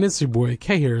 And it's your boy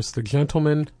K Harris, the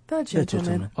gentleman. The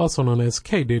gentleman. Also known as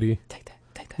K Diddy. Take that.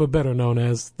 But better known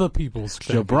as the People's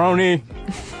Jabroni.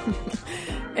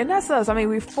 And that's us. I mean,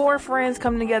 we're 4 friends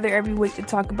coming together every week to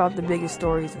talk about the biggest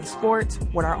stories in sports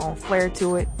with our own flair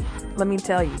to it. Let me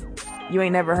tell you, you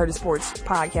ain't never heard a sports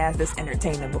podcast that's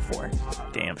entertaining before.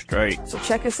 Damn straight. So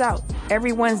check us out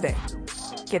every Wednesday.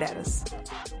 Get at us.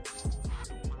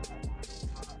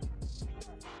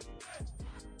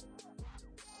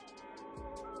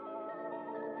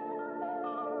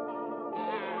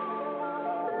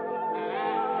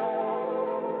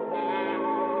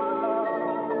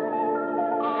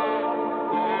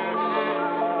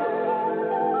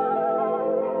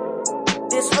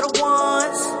 This for the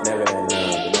ones. Never had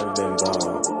none, never been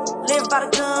born. Live by the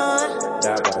gun.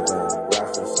 Die by the gun,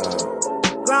 ride for the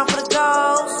sun. Grind for the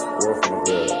goals. Work for the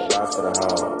good, rise for the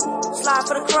hard. Slide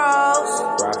for the cross.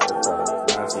 Ride for the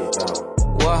cross, now see it done.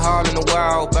 What hall in the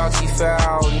wild, bounty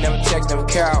foul, never check, never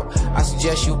count. I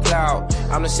suggest you plow.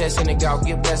 I'm the sense in the gout,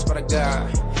 get blessed by the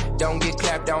God. Don't get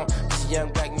clapped on. This a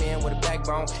young black man with a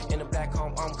backbone. In a black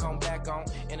home, I'm come back on.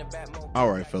 In a back mode.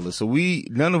 All right, fellas. So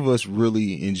none of us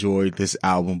really enjoyed this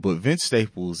album, but Vince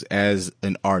Staples as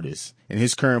an artist and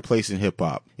his current place in hip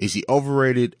hop, is he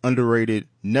overrated, underrated,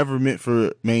 never meant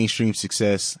for mainstream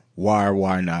success? Why or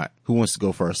why not? Who wants to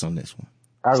go first on this one?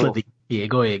 Yeah,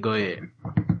 go ahead.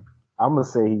 I'm gonna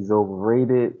say he's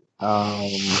overrated.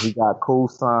 He got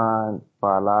co-signed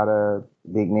by a lot of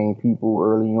big name people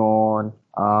early on.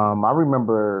 I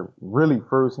remember really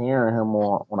first hearing him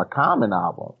on a Common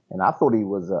album, and I thought he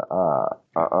was a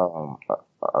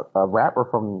rapper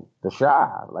from the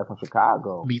Chi, like from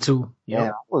Chicago. Me too.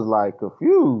 Yeah, I was like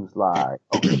confused, like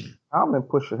okay, Common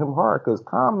pushing him hard because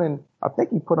Common, I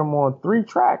think he put him on 3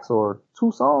 tracks or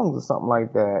 2 songs or something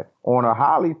like that on a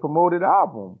highly promoted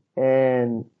album,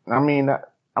 and I mean.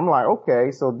 I'm like,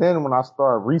 okay. So then when I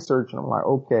started researching, I'm like,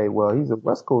 okay, well, he's a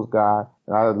West Coast guy.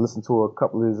 And I listened to a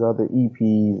couple of his other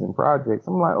EPs and projects.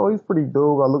 I'm like, oh, he's pretty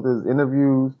dope. I looked at his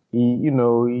interviews. He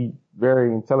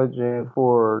very intelligent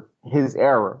for his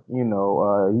era.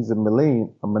 He's a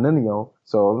millennial.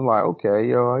 So I'm like, okay,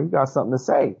 he got something to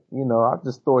say. I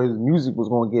just thought his music was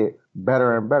going to get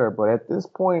better and better. But at this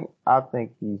point, I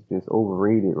think he's just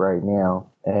overrated right now.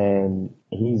 And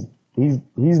he's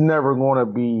never going to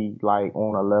be like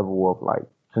on a level of like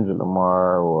Kendrick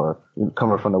Lamar or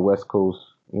coming from the West Coast.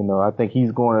 I think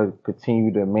he's going to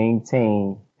continue to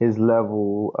maintain his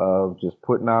level of just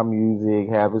putting out music,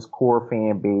 have his core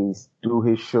fan base, do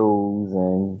his shows,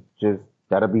 and just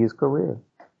that'll be his career.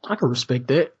 I can respect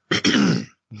that.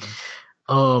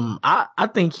 I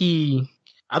think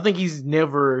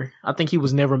he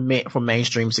was never meant for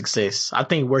mainstream success. I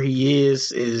think where he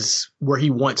is where he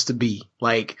wants to be.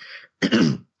 Like,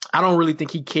 I don't really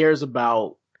think he cares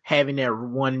about having that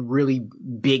one really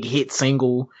big hit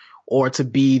single or to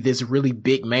be this really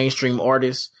big mainstream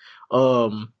artist.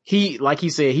 He, like he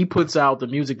said, he puts out the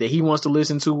music that he wants to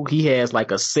listen to. He has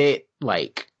like a set,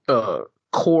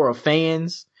 core of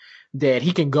fans that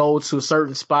he can go to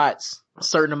certain spots, a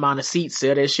certain amount of seats,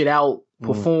 sell that shit out,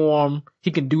 perform.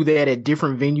 He can do that at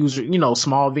different venues,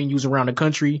 small venues around the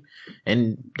country.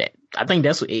 And I think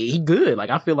that's he good. Like,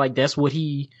 I feel like that's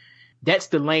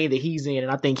the lane that he's in.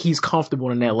 And I think he's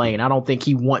comfortable in that lane. I don't think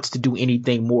he wants to do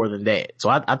anything more than that. So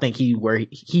I think he's where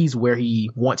he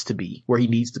wants to be, where he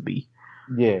needs to be.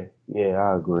 Yeah,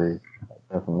 I agree. I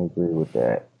definitely agree with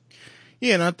that.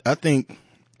 Yeah. And I think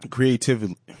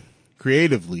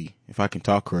creatively, if I can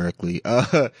talk correctly,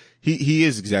 he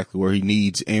is exactly where he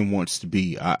needs and wants to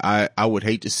be. I would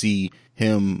hate to see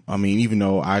him. I mean, even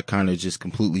though I kind of just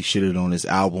completely shitted on his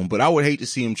album, but I would hate to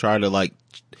see him try to like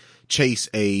chase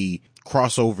a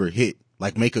crossover hit,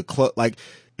 like make a club, like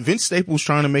Vince Staples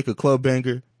trying to make a club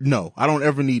banger. No, I don't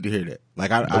ever need to hear that.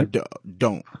 Like I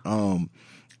don't.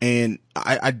 And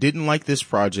I didn't like this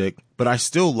project, but I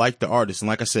still like the artist. And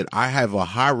like I said, I have a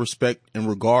high respect and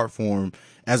regard for him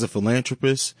as a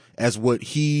philanthropist, as what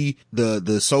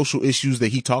the social issues that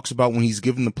he talks about when he's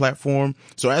given the platform.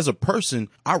 So as a person,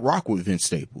 I rock with Vince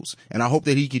Staples, and I hope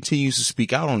that he continues to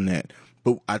speak out on that.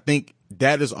 But I think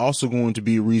that is also going to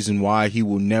be a reason why he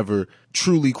will never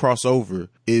truly cross over,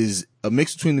 is a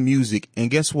mix between the music.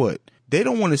 And guess what? They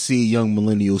don't want to see a young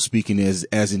millennial speaking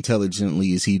as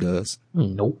intelligently as he does.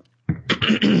 Nope.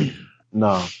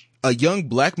 No. A young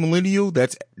black millennial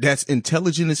that's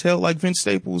intelligent as hell like Vince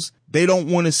Staples, they don't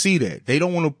want to see that. They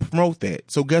don't want to promote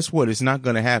that. So guess what? It's not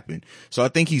going to happen. So I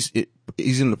think he's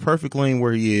in the perfect lane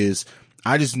where he is.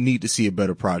 I just need to see a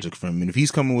better project from him. And if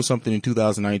he's coming with something in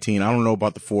 2019, I don't know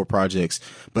about the 4 projects,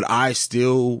 but I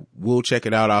still will check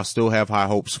it out. I'll still have high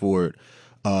hopes for it,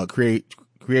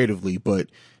 creatively, but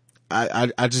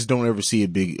I just don't ever see a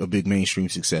big mainstream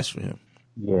success for him.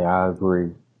 Yeah, I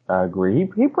agree.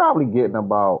 He probably getting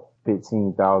about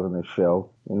 15,000 a show.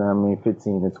 You know what I mean?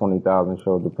 15 to 20,000 a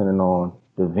show, depending on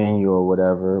the venue or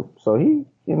whatever. So he's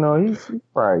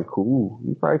probably cool.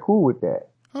 He's probably cool with that.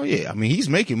 Oh yeah. I mean, he's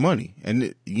making money,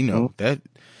 and that's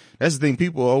the thing.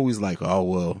 People are always like, oh,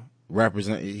 well, rappers,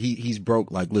 he's broke.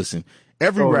 Like, listen,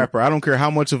 every rapper, I don't care how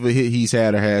much of a hit he's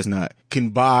had or has not, can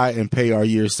buy and pay our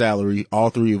year's salary, all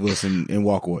 3 of us, and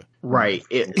walk away. Right.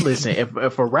 Listen,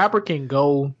 if a rapper can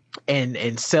go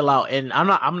and sell out, and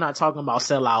I'm not talking about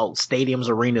sell out stadiums,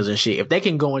 arenas and shit. If they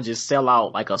can go and just sell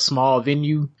out like a small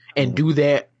venue and do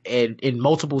that in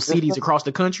multiple cities across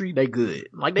the country, they good.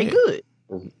 Like, they good.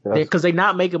 Because they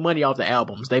not making money off the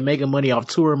albums. They making money off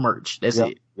tour merch. That's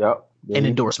it. Yep. And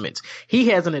endorsements. He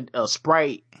has a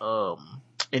Sprite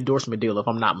endorsement deal, if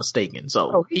I'm not mistaken.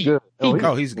 So he's good.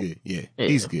 He's good. Yeah,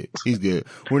 he's good. He's good.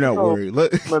 We're not worried.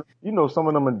 Some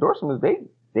of them endorsements,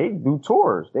 they do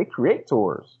tours. They create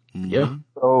tours. Yeah.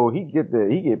 So he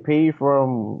get paid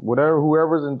from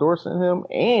whoever's endorsing him,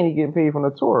 and he get paid from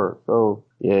the tour. So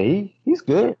yeah, he's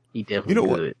good. He definitely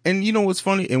good. And you know what's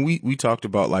funny? And we talked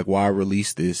about like why I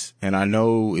released this, and I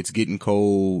know it's getting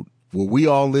cold where we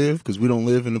all live, because we don't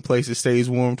live in a place that stays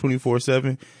warm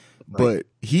 24/7. But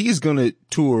he is going to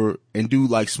tour and do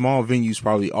like small venues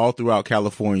probably all throughout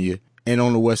California and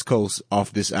on the West Coast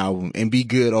off this album, and be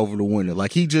good over the winter.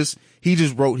 Like, he just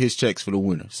wrote his checks for the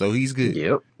winter. So he's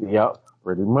good. Yep.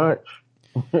 Pretty much.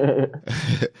 All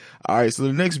right. So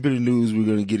the next bit of news we're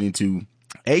going to get into,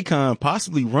 Akon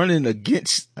possibly running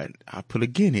against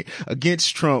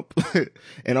Trump.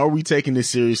 And are we taking this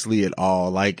seriously at all?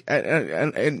 Like,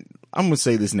 and I'm going to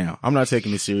say this now. I'm not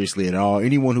taking this seriously at all.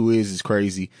 Anyone who is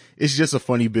crazy. It's just a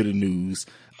funny bit of news,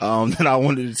 that I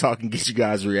wanted to talk and get you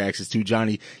guys' reactions to.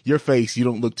 Johnny, your face, you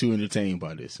don't look too entertained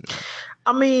by this.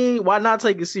 I mean, why not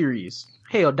take it serious?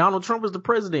 Hell, Donald Trump is the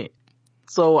president.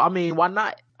 So, I mean, why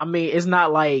not? I mean, it's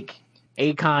not like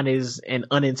Akon is an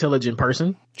unintelligent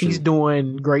person. True. He's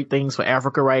doing great things for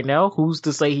Africa right now. Who's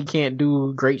to say he can't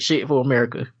do great shit for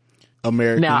America?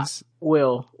 Americans. Now,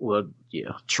 well,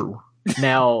 yeah, true.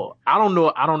 Now, I don't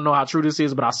know how true this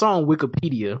is, but I saw on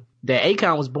Wikipedia that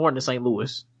Akon was born in St.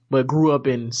 Louis, but grew up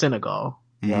in Senegal.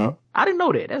 Yeah. I didn't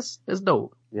know that. That's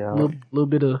dope. Yeah. Little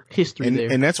bit of history there.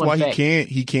 And that's why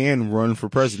he can run for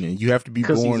president. You have to be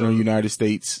born on United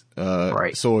States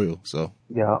soil. So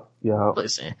yeah.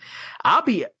 Listen,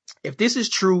 if this is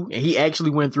true and he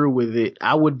actually went through with it,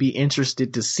 I would be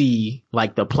interested to see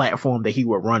like the platform that he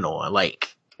would run on.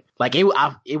 Like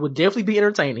it would definitely be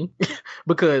entertaining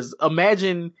because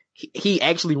imagine he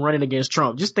actually running against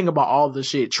Trump. Just think about all the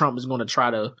shit Trump is going to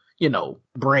try to,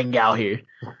 bring out here.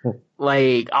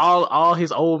 Like all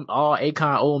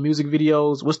Akon old music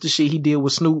videos. What's the shit he did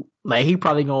with Snoop? Like, he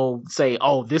probably gonna say,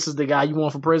 "Oh, this is the guy you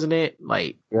want for president."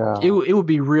 Like, yeah, it would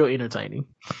be real entertaining.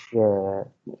 Yeah,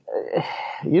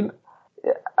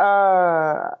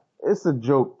 it's a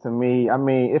joke to me. I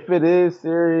mean, if it is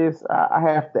serious, I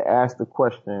have to ask the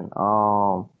question: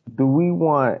 do we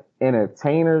want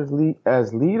entertainers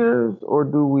as leaders, or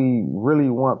do we really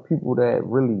want people that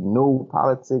really know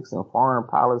politics and foreign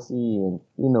policy and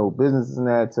business and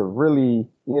that to really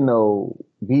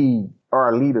be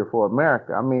our leader for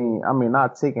America? I mean,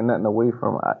 not taking nothing away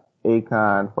from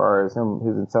Akon as far as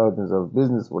his intelligence of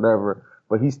business, whatever.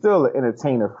 But he's still an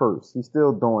entertainer first. He's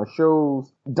still doing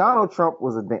shows. Donald Trump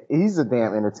he's a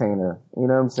damn entertainer. You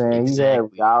know what I'm saying? Exactly. He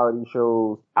had reality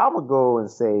shows. I would go and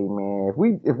say, man,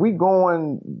 if we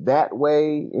going that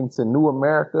way into New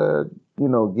America,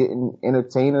 getting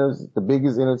entertainers, the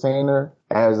biggest entertainer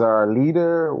as our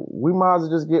leader, we might as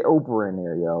well just get Oprah in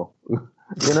there, yo. You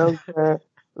know what I'm saying?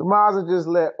 We might as well just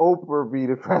let Oprah be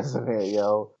the president,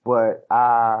 yo. But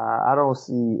I don't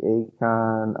see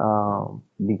Akon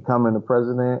becoming the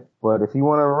president. But if you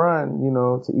want to run,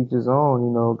 to each his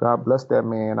own, God bless that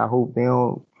man. I hope they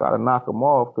don't try to knock him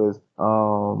off, because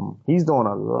he's doing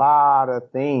a lot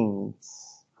of things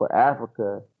for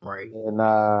Africa. Right. And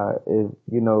if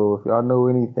y'all know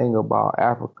anything about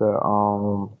Africa,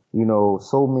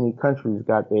 so many countries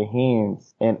got their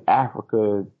hands in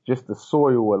Africa, just the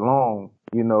soil alone.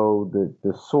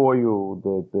 The soil,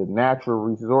 the natural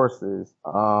resources.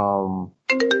 Oops.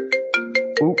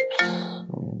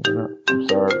 I'm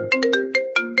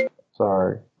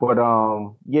sorry. But,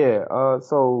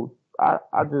 so I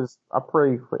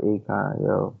pray for Akon,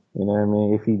 yo. You know what I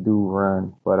mean? If he do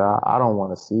run, but I don't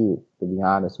want to see it, to be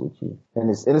honest with you. And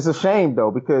it's a shame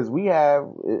though, because we have,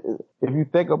 if you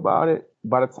think about it,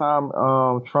 by the time,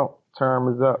 Trump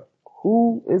term is up,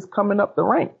 who is coming up the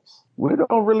ranks? We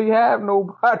don't really have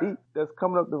nobody that's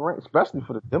coming up the ranks, especially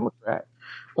for the Democrats.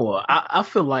 Well, I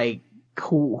feel like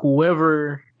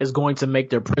whoever is going to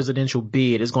make their presidential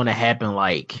bid is going to happen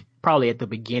probably at the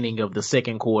beginning of the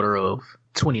second quarter of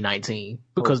 2019,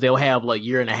 because they'll have a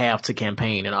year and a half to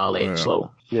campaign and all that. Yeah.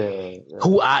 So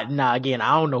again,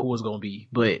 I don't know who it's going to be,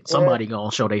 but somebody going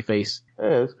to show their face.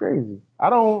 Yeah, it's crazy. I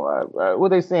don't, what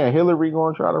they saying? Hillary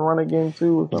going to try to run again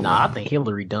too? Nah, I think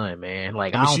Hillary done, man.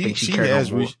 I don't think she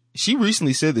cares no more. She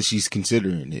recently said that she's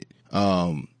considering it.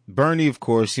 Bernie, of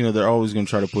course, they're always going to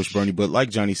try to push Bernie, but like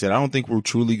Johnny said, I don't think we're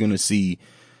truly going to see,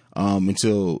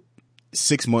 until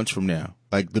 6 months from now.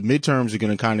 The midterms are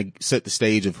going to kind of set the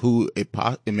stage of who it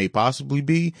may possibly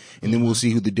be, and then we'll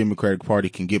see who the Democratic Party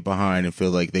can get behind and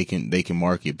feel like they can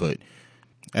market. But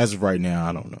as of right now,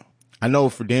 I don't know. I know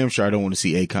for damn sure I don't want to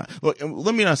see Akon. Look,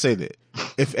 let me not say that.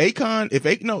 If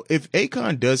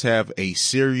Akon does have a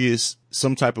serious,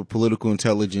 some type of political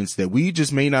intelligence that we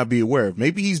just may not be aware of,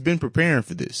 maybe he's been preparing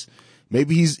for this.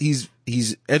 Maybe he's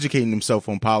educating himself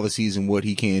on policies and what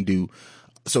he can do.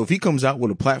 So if he comes out with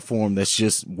a platform that's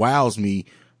just wows me,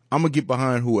 I'm going to get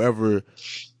behind whoever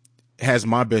has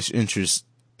my best interest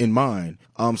in mind.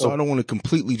 So I don't want to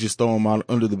completely just throw him out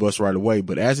under the bus right away.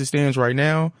 But as it stands right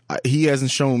now, he hasn't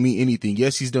shown me anything.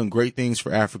 Yes, he's done great things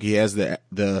for Africa. He has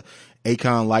the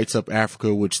Akon Lights Up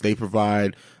Africa, which they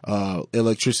provide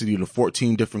electricity to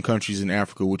 14 different countries in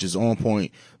Africa, which is on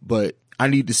point. But I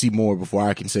need to see more before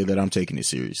I can say that I'm taking it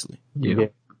seriously. Yeah.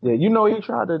 Yeah, he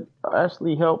tried to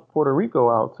actually help Puerto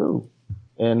Rico out too,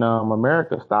 and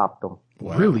America stopped him.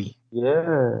 Wow. Really?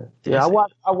 Yeah. Yeah,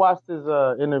 I watched his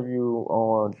interview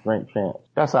on Drink Champs.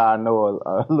 That's how I know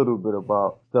a little bit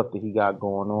about stuff that he got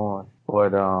going on.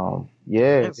 But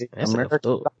that's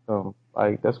America stopped him.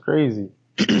 That's crazy.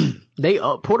 They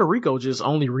Puerto Rico just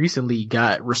only recently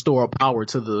got restored power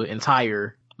to the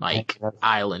entire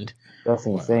island. That's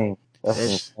insane. That's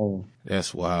insane.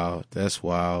 That's wild. That's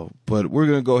wild. But we're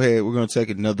going to go ahead. We're going to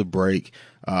take another break.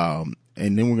 And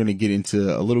then we're going to get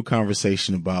into a little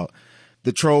conversation about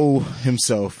the troll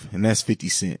himself, and that's 50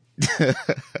 Cent.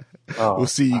 We'll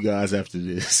see you guys after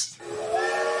this.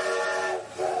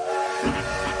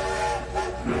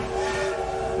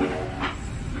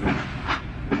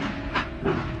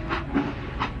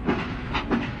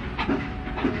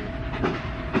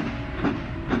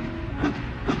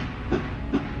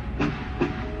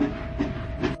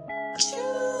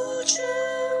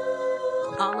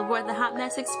 The Hot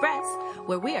Mess Express,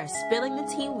 where we are spilling the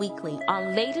tea weekly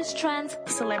on latest trends,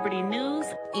 celebrity news,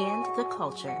 and the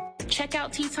culture. Check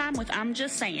out Tea Time with I'm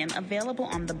Just Saying, available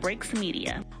on the Breaks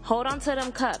Media. Hold on to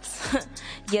them cups.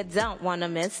 You don't want to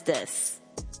miss this.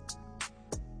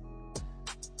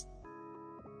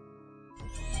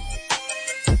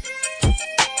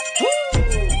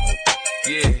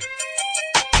 Yeah,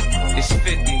 it's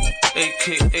 50,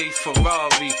 aka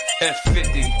Ferrari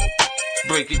F50.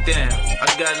 Break it down. I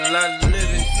got a lot of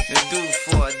living to do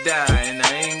before I die, and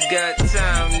I ain't got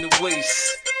time to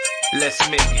waste. Let's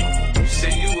make it. You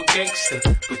say you a gangster,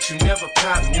 but you never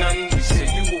pop nothing. You say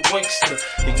you a wankster,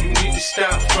 and you need to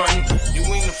stop fronting. You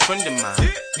ain't a friend of mine.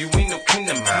 You ain't no kin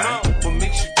of mine. What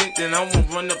makes you think that I won't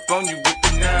run up on you with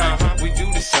the 9? We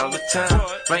do this all the time.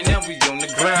 Right now we on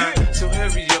the grind. So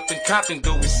hurry up and cop and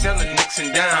go. We selling nicks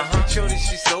and dimes. Shorty,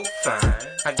 she's so fine.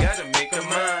 I gotta make her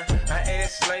mine. I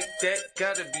ass like that,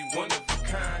 gotta be one of a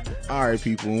kind. All right,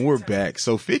 people, and we're back.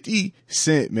 So 50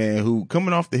 Cent, man, who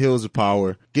coming off the heels of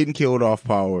Power, getting killed off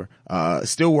Power,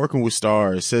 still working with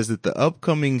stars, says that the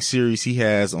upcoming series he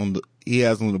has on the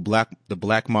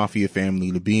Black Mafia family,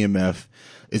 the BMF,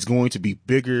 is going to be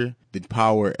bigger than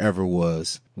Power ever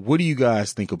was. What do you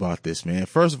guys think about this, man?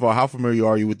 First of all, how familiar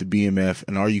are you with the BMF,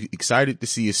 and are you excited to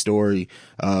see a story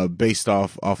based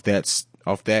off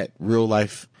that real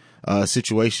life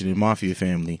situation in Mafia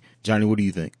family? Johnny, what do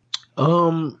you think?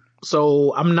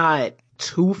 So I'm not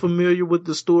too familiar with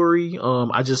the story.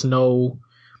 I just know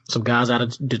some guys out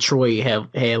of Detroit have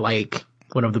had like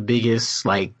one of the biggest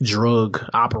like drug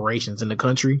operations in the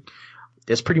country.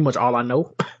 That's pretty much all I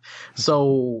know.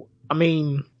 So, I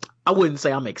mean, I wouldn't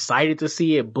say I'm excited to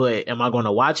see it, but am I going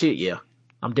to watch it? Yeah,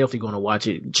 I'm definitely going to watch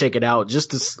it, check it out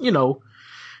just to,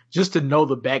 just to know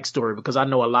the backstory, because I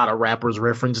know a lot of rappers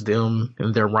reference them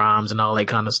and their rhymes and all that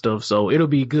kind of stuff. So it'll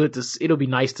be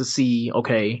nice to see,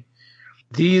 okay,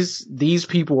 these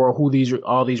people are who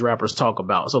all these rappers talk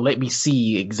about. So let me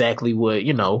see exactly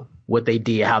what they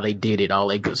did, how they did it, all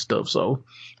that good stuff. So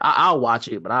I'll watch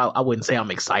it, but I wouldn't say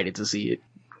I'm excited to see it.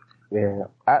 Yeah,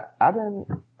 I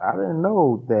didn't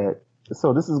know that.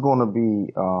 So this is going to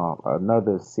be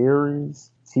another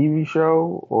series, TV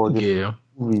show, or just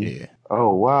movie? Yeah.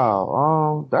 Oh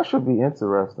wow, that should be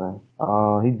interesting.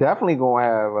 He definitely gonna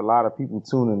have a lot of people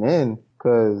tuning in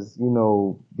because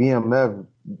BMF,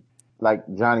 like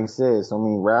Johnny says, so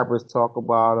many rappers talk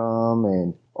about him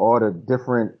and all the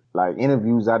different like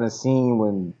interviews I done seen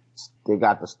when they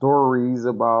got the stories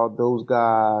about those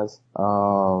guys.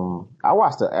 I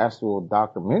watched the actual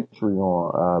documentary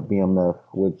on BMF,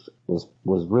 which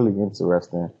was really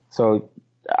interesting. So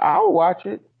I'll watch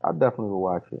it. I definitely will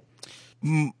watch it.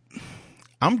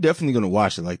 I'm definitely going to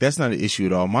watch it. Like, that's not an issue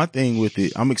at all. My thing with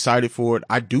it, I'm excited for it.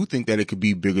 I do think that it could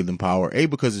be bigger than Power,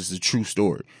 because it's a true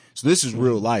story. So this is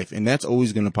real life, and that's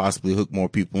always going to possibly hook more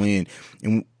people in.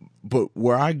 But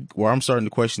where I'm starting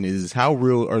to question is how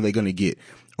real are they going to get?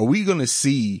 Are we going to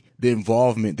see the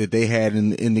involvement that they had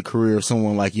in the career of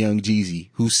someone like Young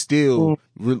Jeezy, who's still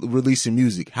releasing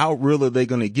music? How real are they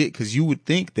going to get? Because you would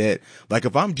think that, like,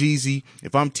 if I'm Jeezy,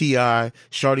 if I'm T.I.,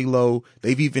 Shawty Low,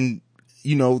 they've even,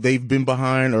 they've been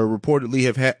behind or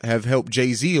reportedly have helped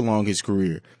Jay-Z along his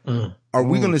career. Are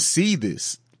we going to see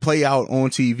this play out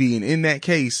on TV? And in that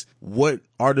case, what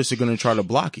artists are going to try to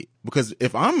block it? Because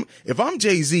if I'm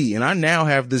Jay-Z and I now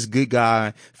have this good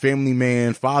guy, family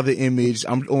man, father image,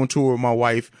 I'm on tour with my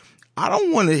wife, I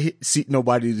don't want to see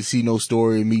nobody to see no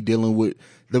story of me dealing with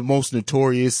the most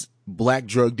notorious black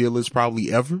drug dealers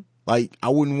probably ever. Like, I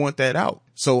wouldn't want that out.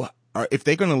 So if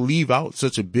they're going to leave out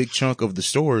such a big chunk of the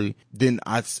story, then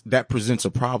that presents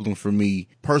a problem for me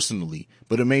personally,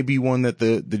 but it may be one that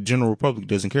the general public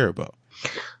doesn't care about.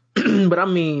 But I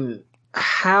mean,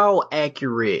 how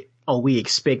accurate are we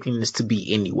expecting this to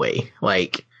be anyway?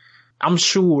 Like, I'm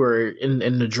sure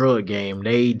in the drug game,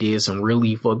 they did some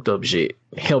really fucked up shit.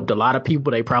 Helped a lot of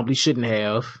people they probably shouldn't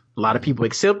have. A lot of people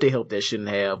accepted help that shouldn't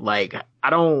have. Like, I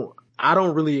don't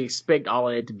really expect all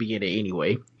of that to be in it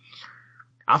anyway.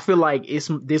 I feel like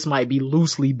this might be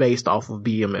loosely based off of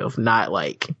BMF, not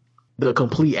like the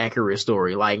complete accurate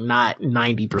story, like not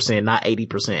 90%, not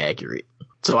 80% accurate.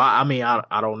 So I mean,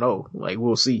 I don't know. Like,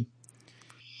 we'll see.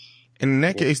 And in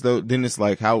that case, though, then it's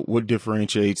like, what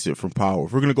differentiates it from Power?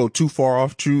 If we're going to go too far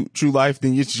off true life,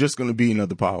 then it's just going to be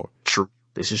another Power. True.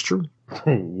 This is true.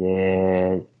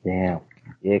 Yeah, damn.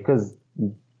 Yeah, because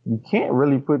you can't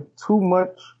really put too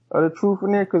much of the truth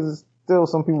in there because there's still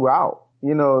some people out,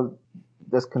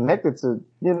 that's connected to,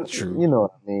 True. You know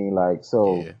what I mean? Like,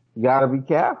 so you gotta be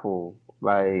careful.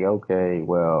 Like, you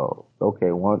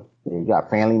got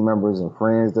family members and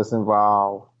friends that's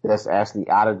involved, that's actually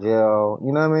out of jail.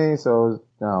 You know what I mean? So,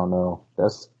 I don't know.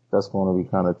 That's going to be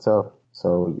kind of tough.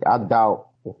 So, I doubt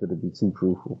if it'll be too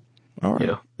truthful. All right.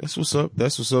 Yeah. That's what's up.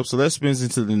 So that spins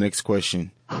into the next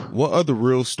question. What other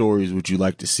real stories would you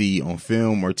like to see on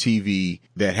film or TV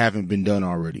that haven't been done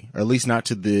already? Or at least not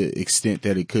to the extent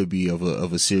that it could be of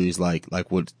a series like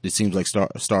what it seems like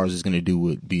Stars is going to do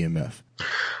with BMF.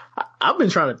 I've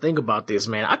been trying to think about this,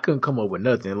 man. I couldn't come up with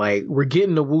nothing. Like, we're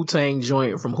getting the Wu-Tang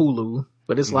joint from Hulu,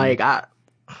 but it's like, I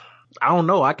don't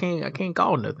know. I can't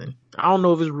call nothing. I don't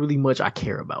know if it's really much I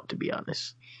care about, to be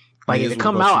honest. Like, if it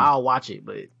come out, I'll watch it,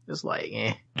 but it's like,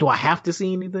 do I have to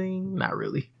see anything? Not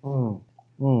really. Well,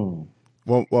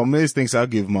 Miz thinks I'll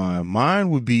give mine. Mine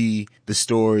would be the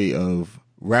story of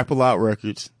Rap-A-Lot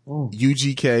Records,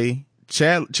 UGK.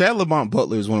 Chad Lamont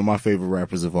Butler is one of my favorite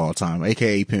rappers of all time,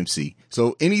 aka Pimp C.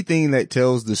 So anything that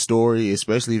tells the story,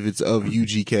 especially if it's of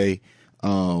UGK,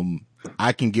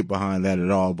 I can get behind that at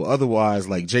all. But otherwise,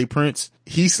 like Jay Prince,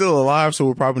 he's still alive, so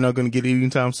we're probably not going to get it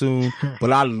anytime soon.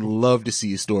 But I'd love to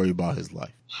see a story about his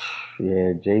life.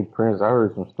 Yeah, Jay Prince, I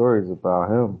heard some stories about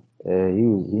him.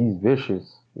 He's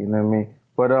vicious, you know what I mean?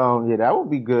 But, that would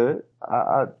be good.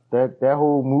 That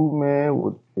whole movement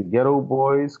with the Ghetto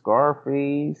Boys,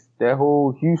 Scarface, that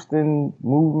whole Houston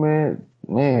movement,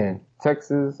 man,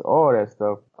 Texas, all that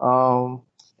stuff.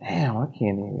 Damn, I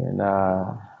can't even.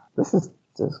 This is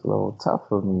just a little tough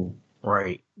for me.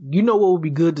 Right. You know what would be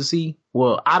good to see?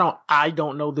 Well, I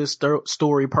don't know this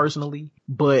story personally,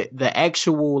 but the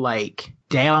actual like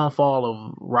downfall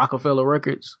of Rockefeller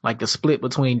Records, like the split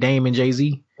between Dame and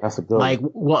Jay-Z. That's a good like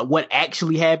one. what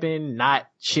actually happened, not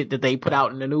shit that they put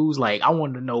out in the news. Like I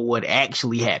wanted to know what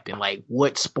actually happened, like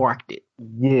what sparked it.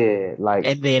 Yeah, like,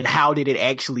 and then how did it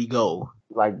actually go?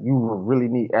 Like you really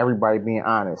need everybody being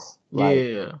honest. Like,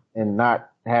 yeah. And not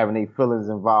having their feelings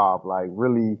involved. Like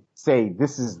really say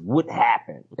this is what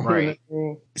happened. Right. You know what I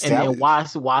mean? And then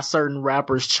why certain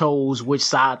rappers chose which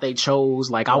side they chose.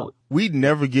 Like we'd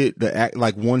never get the act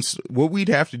like once. What we'd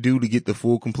have to do to get the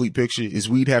full complete picture is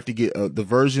we'd have to get the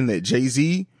version that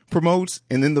Jay-Z promotes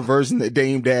and then the version that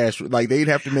Dame Dash. Like they'd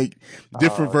have to make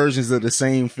different versions of the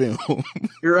same film.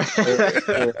 Right.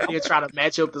 They're trying to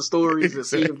match up the stories and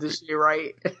see if this shit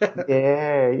right.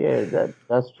 yeah,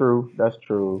 that's true. That's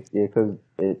true. Yeah, because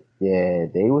they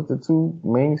was the two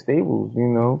main stables. You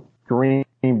know, Kareem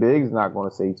Biggs not going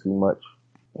to say too much.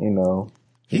 You know,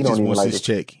 he don't just even wants like his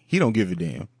check. He don't give a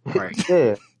damn. Right.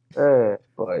 Yeah,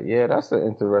 but yeah, that's an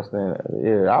interesting.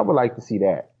 Yeah, I would like to see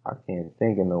that. I can't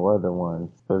think of no other ones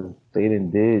because they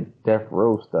did Death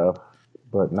Row stuff,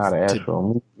 but not an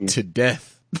actual movie. To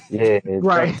death. Yeah,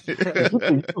 right. You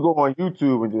can go on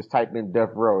YouTube and just type in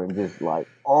Death Row and just like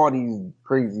all these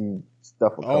crazy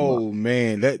stuff will come up. Oh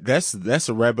man, that's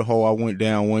a rabbit hole I went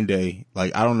down one day.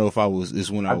 Like I don't know if I was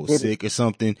sick or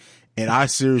something, and I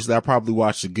probably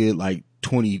watched a good like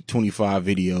 20-25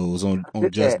 videos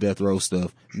on just Death Row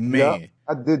stuff. Man, yep,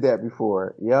 I did that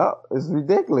before. Yep, it's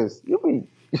ridiculous.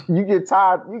 You get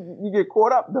tired. You get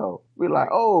caught up though. We're like,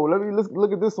 oh, let's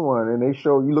look at this one, and they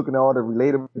show you looking at all the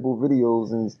relatable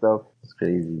videos and stuff. It's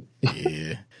crazy.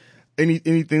 Yeah.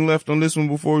 Anything left on this one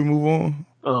before we move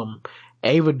on?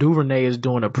 Ava DuVernay is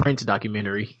doing a Prince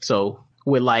documentary, so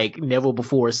with like never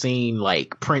before seen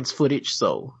like Prince footage,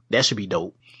 so that should be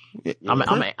dope. Yeah,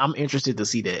 I'm interested to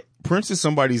see that. Prince is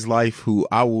somebody's life who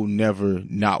I will never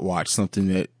not watch something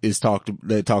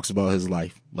that talks about his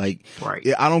life. Like, right.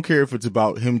 I don't care if it's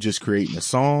about him just creating a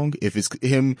song, if it's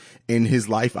him and his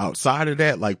life outside of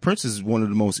that. Like, Prince is one of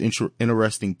the most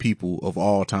interesting people of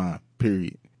all time,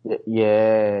 period.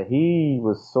 Yeah, he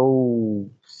was so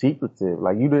secretive.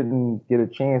 Like, you didn't get a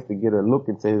chance to get a look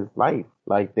into his life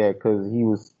like that because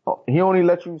he only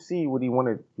let you see what he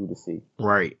wanted you to see.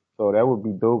 Right. So that would be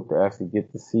dope to actually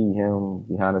get to see him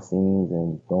behind the scenes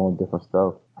and doing different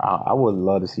stuff. I would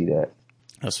love to see that.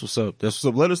 That's what's up.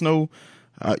 Let us know,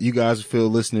 you guys, feel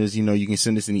listeners, you know, you can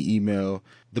send us an email,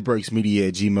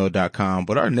 thebreaksmedia@gmail.com.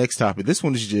 But our next topic, this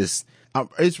one is just,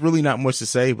 it's really not much to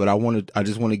say, but I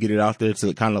just want to get it out there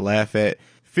to kind of laugh at.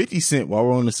 50 Cent, while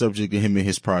we're on the subject of him and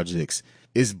his projects,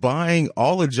 is buying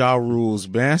all of Ja Rule's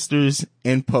masters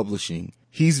and publishing.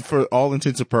 He's, for all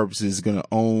intents and purposes, going to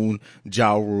own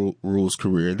Ja Rule's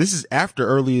career. This is after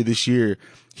earlier this year,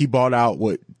 he bought out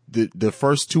the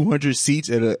first 200 seats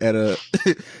at a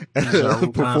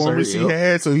performance he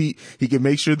had, so he could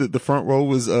make sure that the front row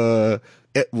was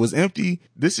empty.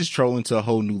 This is trolling to a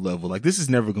whole new level. Like, this is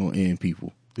never going to end,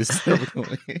 people. This is never going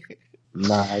to end.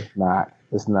 Nah, it's not.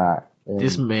 It's not.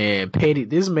 This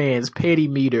man's petty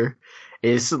meter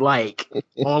is like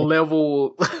on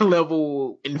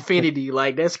level infinity.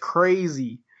 Like, that's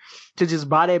crazy to just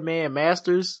buy that man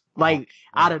masters like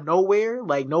out of nowhere.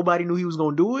 Like, nobody knew he was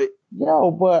gonna do it.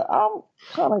 Yo, but I'm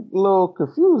kind of a little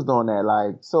confused on that.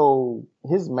 Like, so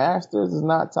his masters is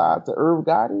not tied to Irv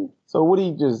Gotti. So would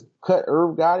he just cut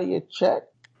Irv Gotti a check?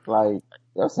 Like,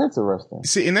 that's interesting.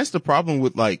 See, and that's the problem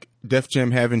with like Def Jam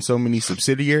having so many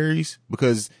subsidiaries,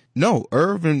 because no,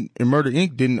 Irv and Murder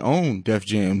Inc. didn't own Def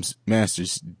Jam's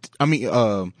masters. I mean,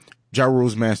 Ja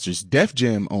Rule's masters. Def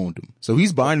Jam owned them. So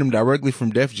he's buying them directly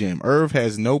from Def Jam. Irv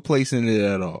has no place in it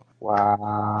at all.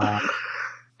 Wow.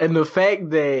 And the fact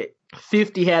that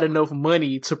 50 had enough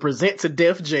money to present to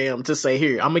Def Jam to say,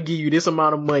 here, I'm going to give you this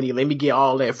amount of money. Let me get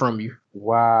all that from you.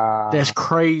 Wow. That's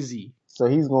crazy. So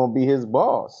he's going to be his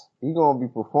boss. He's going to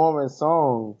be performing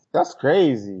songs. That's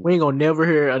crazy. We ain't going to never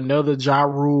hear another Ja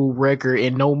Rule record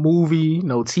in no movie,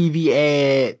 no TV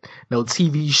ad, no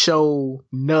TV show,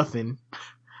 nothing,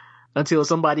 until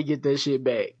somebody get that shit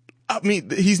back. I mean,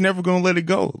 he's never going to let it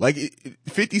go. Like,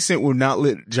 50 Cent will not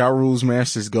let Ja Rule's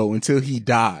masters go until he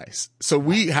dies. So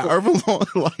however long,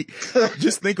 like,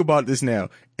 just think about this now.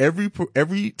 Every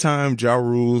time Ja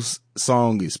Rule's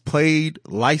song is played,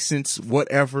 licensed,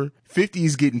 whatever, 50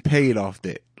 is getting paid off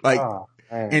that. Like,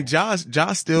 And Josh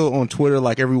still on Twitter,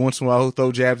 like every once in a while, he'll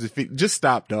throw jabs at 50. Just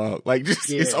stop, dog. Like,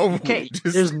 it's over.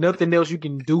 There's nothing else you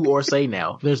can do or say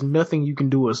now. There's nothing you can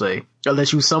do or say.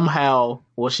 Unless you somehow,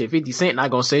 50 Cent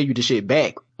not gonna sell you the shit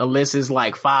back. Unless it's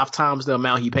like 5 times the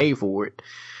amount he paid for it.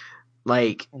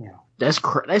 Like, that's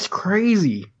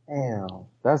crazy. Damn.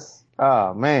 That's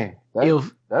gonna make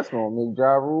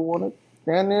Ja Rule wanna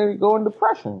stand there and go in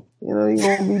depression. You know, he's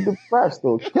gonna be depressed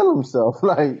or kill himself.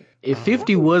 Like, if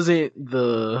 50 wasn't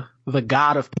the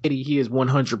god of petty, he is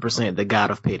 100% the god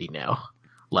of petty now.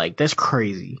 Like, that's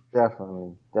crazy.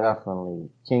 Definitely.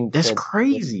 That's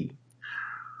crazy.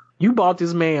 You bought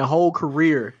this man his whole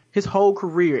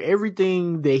career,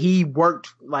 everything that he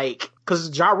worked, like,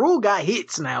 cause Ja Rule got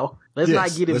hits now. Let's not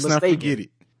get it mistaken. Let's not forget it.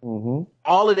 Mm-hmm.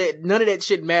 All of that, none of that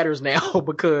shit matters now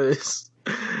because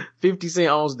 50 Cent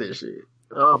owns this shit.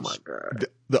 Oh my God.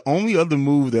 The only other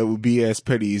move that would be as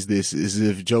petty as this is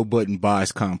if Joe Budden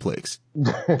buys Complex.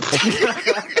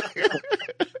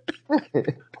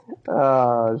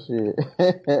 Oh shit.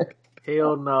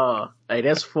 Hell nah. Hey,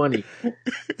 that's funny.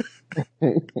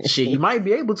 Shit, he might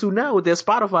be able to now with that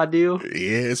Spotify deal.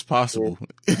 Yeah, it's possible.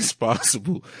 It's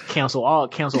possible. Cancel all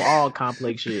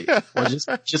Complex shit. Or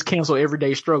just cancel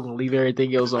Everyday Struggle and leave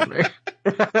everything else on there.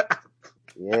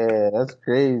 Yeah, that's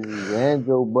crazy. And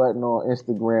Joe Budden on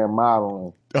Instagram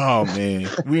modeling. Oh man,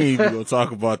 we ain't even gonna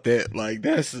talk about that. Like,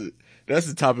 that's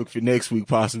a topic for next week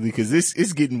possibly, because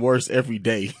it's getting worse every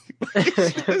day.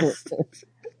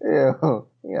 Yeah,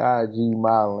 IG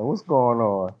modeling. What's going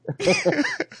on?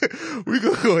 We're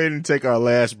gonna go ahead and take our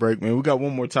last break, man. We got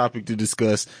one more topic to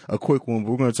discuss, a quick one,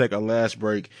 but we're gonna take our last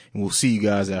break, and we'll see you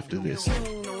guys after this.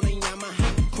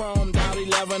 Chromed out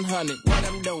 1100. What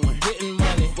I'm doing, getting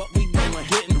money. What we doing,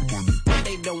 getting money. What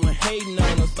they doing, hating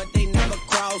on us, but they never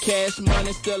cross. Cash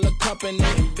money still a company,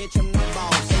 and bitch I'm the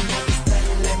boss.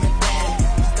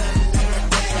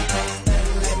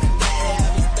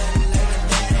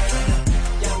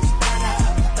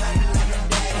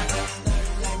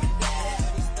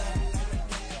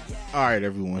 All right,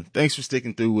 everyone. Thanks for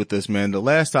sticking through with us, man. The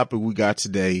last topic we got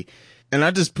today, and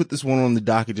I just put this one on the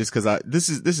docket just because this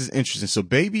is interesting. So,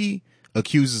 Baby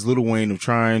accuses Lil Wayne of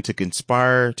trying to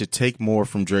conspire to take more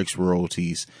from Drake's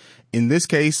royalties. In this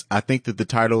case, I think that the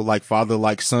title "Like Father,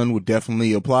 Like Son" would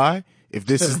definitely apply if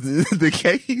this is the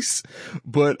case.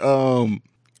 But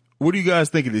what do you guys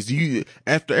think of this?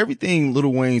 After everything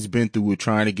Lil Wayne's been through with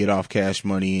trying to get off Cash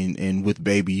Money and with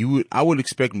Baby, I would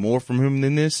expect more from him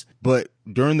than this. But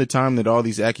during the time that all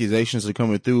these accusations are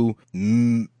coming through,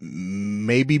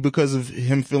 maybe because of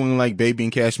him feeling like Baby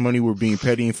and Cash Money were being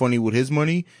petty and funny with his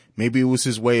money, maybe it was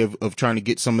his way of trying to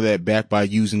get some of that back by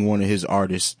using one of his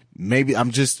artists. Maybe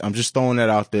I'm just throwing that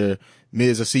out there.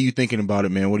 Miz, I see you thinking about it,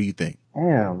 man. What do you think?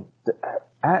 Damn.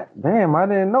 I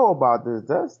didn't know about this.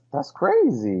 That's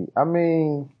crazy. I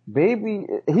mean, Baby,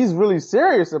 he's really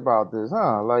serious about this,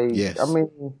 huh? Like, yes. I mean,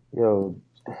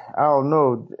 I don't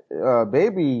know.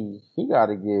 Baby, he got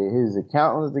to get his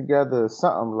accountants together or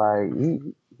something. Like,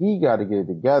 he got to get it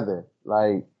together.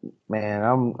 Like, man,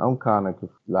 I'm kind of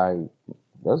like,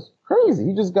 that's crazy.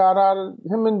 He just got out of,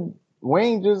 him and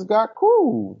Wayne just got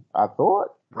cool, I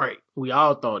thought. Right. We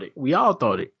all thought it. Yeah,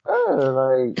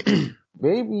 like,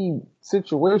 Baby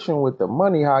situation with the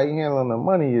money, how he handling the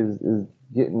money is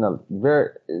getting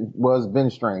it's been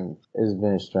strange. It's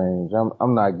been strange.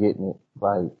 I'm not getting it.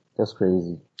 Like, that's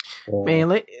crazy. Man,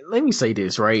 let me say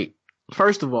this, right?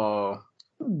 First of all,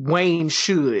 Wayne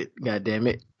should,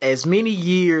 goddammit, as many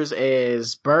years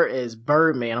as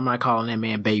Birdman, I'm not calling that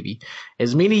man Baby,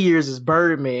 as many years as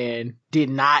Birdman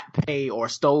did not pay or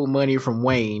stole money from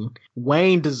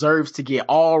Wayne deserves to get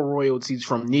all royalties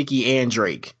from Nicki and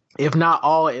Drake. If not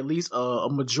all, at least a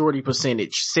majority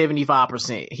percentage,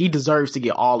 75%. He deserves to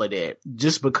get all of that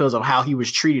just because of how he was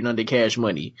treated under Cash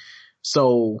Money.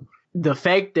 So the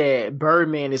fact that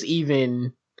Birdman is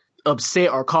even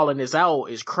upset or calling this out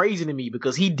is crazy to me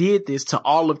because he did this to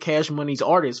all of Cash Money's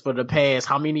artists for the past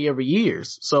how many ever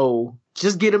years. So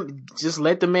just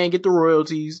let the man get the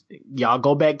royalties. Y'all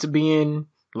go back to being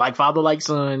like father, like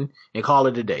son, and call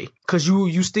it a day. Cause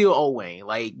you still owe Wayne.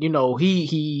 Like,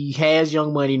 he has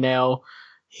Young Money now.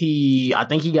 I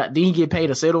think didn't he get paid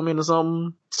a settlement or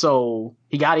something? So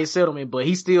he got his settlement, but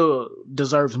he still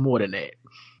deserves more than that.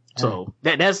 So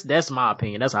that's my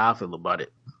opinion. That's how I feel about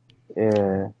it.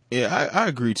 Yeah, I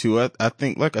agree too. I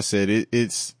think, like I said,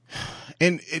 this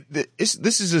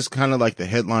is just kind of like the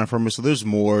headline from it. So there's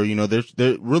more,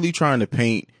 they're really trying to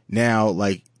paint now,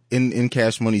 like in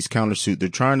Cash Money's countersuit, they're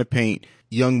trying to paint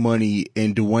Young Money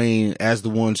and Dwayne as the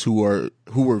ones who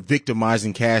were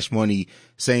victimizing Cash Money,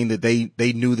 saying that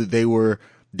they knew that they were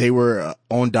they were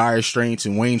on dire straits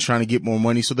and Wayne's trying to get more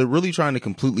money. So they're really trying to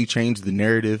completely change the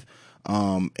narrative.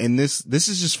 And this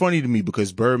is just funny to me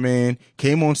because Birdman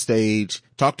came on stage,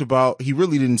 talked about, he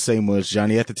really didn't say much,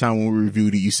 Johnny. At the time when we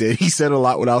reviewed it, you said he said a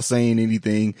lot without saying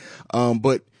anything.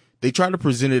 But they tried to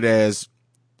present it as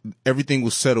everything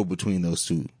was settled between those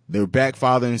two. They were back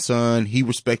father and son. He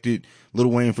respected Lil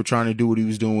Wayne for trying to do what he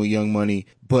was doing with Young Money.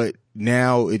 But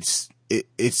now it's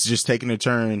just taking a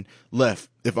turn left.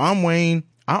 If I'm Wayne,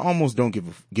 I almost don't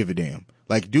give a damn.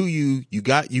 Like, you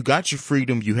got your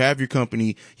freedom, you have your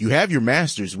company, you have your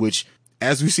masters, which,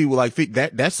 as we see with like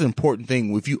that's the important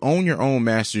thing. If you own your own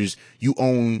masters, you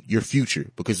own your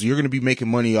future, because you're going to be making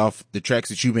money off the tracks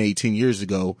that you made 10 years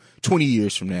ago, 20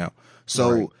 years from now.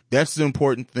 So right. That's the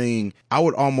important thing. I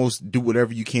would almost do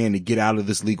whatever you can to get out of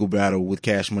this legal battle with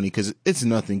Cash Money, because it's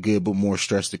nothing good but more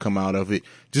stress to come out of it.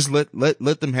 Just let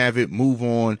them have it, move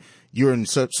on. You're in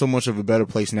so much of a better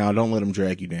place now. Don't let them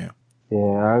drag you down.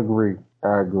 Yeah, I agree.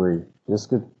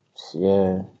 Just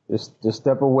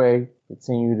step away,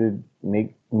 continue to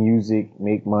make music,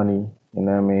 make money, you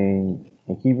know what I mean,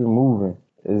 and keep it moving.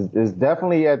 It's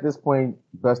definitely at this point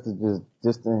best to just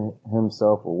distance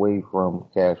himself away from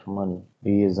Cash Money,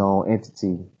 be his own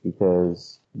entity,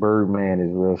 because Birdman is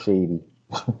real shady.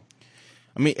 I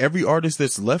mean, every artist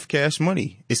that's left Cash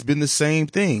Money, it's been the same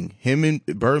thing. Him and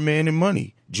Birdman and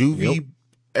Money, Juvie. Yep.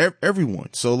 Everyone.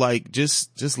 So like,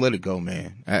 just let it go,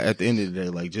 man. At the end of the day,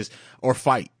 like, or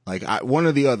fight. Like, one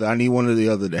or the other. I need one or the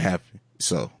other to happen.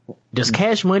 So, does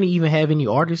Cash Money even have any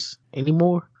artists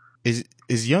anymore?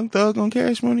 Is Young Thug on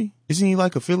Cash Money? Isn't he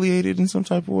like affiliated in some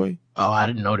type of way? Oh, I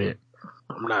didn't know that.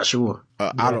 I'm not sure.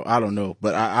 I don't know,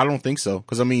 but I don't think so.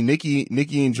 Cause I mean,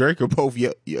 Nicki and Drake are both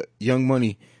Young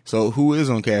Money. So who is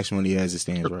on Cash Money as it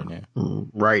stands right now?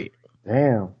 Right.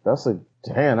 Damn, that's a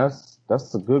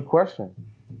good question.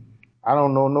 I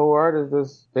don't know no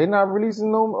artists. They not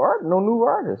releasing no new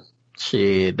artists.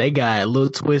 Shit, they got Lil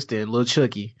Twist and Lil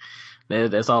Chucky.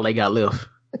 That's all they got left.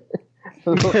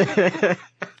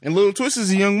 And Lil Twist is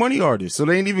a Young Money artist, so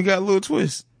they ain't even got Lil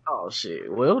Twist. Oh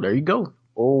shit. Well, there you go.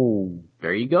 Oh,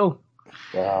 there you go.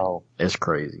 Wow, that's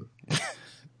crazy.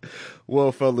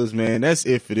 Well, fellas, man, that's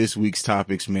it for this week's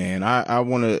topics, man. I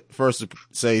want to first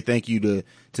say thank you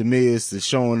to Miz for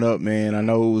showing up, man. I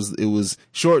know it was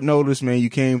short notice, man. You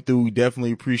came through. We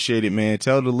definitely appreciate it, man.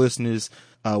 Tell the listeners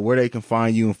where they can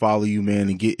find you and follow you, man,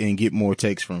 and get more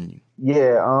takes from you.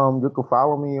 Yeah, you can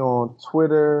follow me on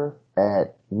Twitter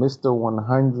at Mr.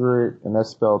 100, and that's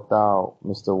spelled out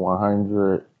Mr.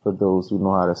 100 for those who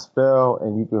know how to spell.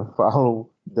 And you can follow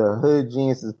the Hood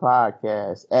Geniuses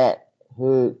podcast at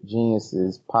Hood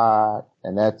Geniuses Pod,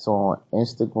 and that's on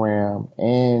Instagram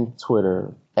and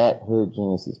Twitter at Hood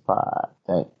Geniuses Pod.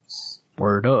 Thanks.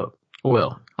 Word up.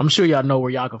 Well, I'm sure y'all know where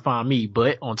y'all can find me,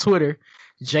 but on Twitter,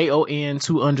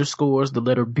 JON2_, the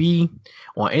letter B.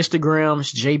 On Instagram,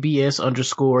 it's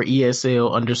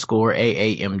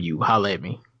JBS_ESL_AAMU. Holla at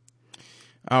me.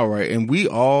 All right. And we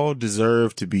all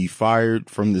deserve to be fired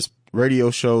from this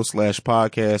radio show /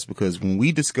 podcast, because when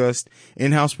we discussed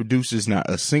in-house producers, not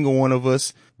a single one of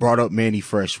us brought up Manny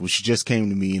Fresh, which just came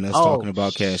to me, and us talking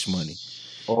about Cash Money.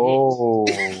 Oh,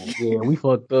 yeah, we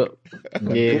fucked up.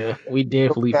 Yeah, we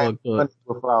definitely fucked up.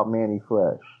 Without Manny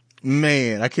Fresh.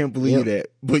 Man, I can't believe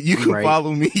that. But you can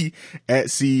follow me at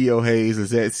CEO Hayes.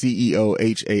 It's at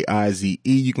CEOHAIZE.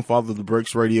 You can follow The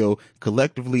Breaks Radio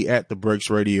collectively at The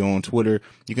Breaks Radio on Twitter.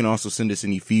 You can also send us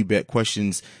any feedback,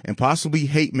 questions, and possibly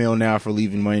hate mail now for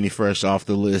leaving Manny Fresh off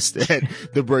the list at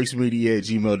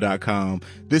thebreaksmedia@gmail.com.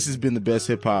 This has been the best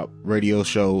hip hop radio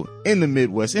show in the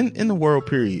Midwest, in the world,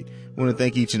 period. I want to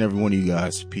thank each and every one of you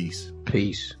guys. Peace.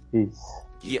 Peace. Peace.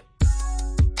 Yeah.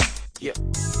 Yeah.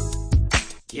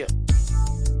 Yeah.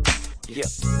 Yeah.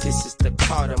 This is the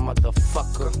Carter,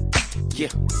 motherfucker. Yeah.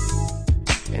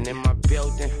 And in my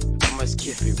building, I must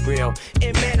keep it real.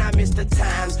 And man, I miss the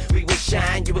times we would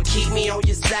shine. You would keep me on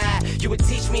your side. You would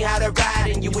teach me how to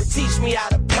ride, and you would teach me how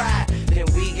to pride. Then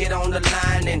we get on the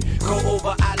line and go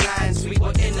over our lines. We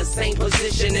were in the same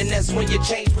position, and that's when you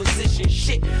change position.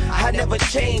 Shit, I never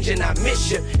change, and I miss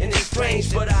you. And it's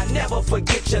strange, but I never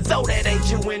forget you. Though that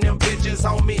ain't you in them pictures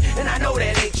on me. And I know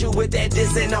that ain't you with that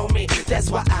dissing on me.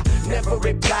 That's why I never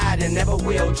replied and never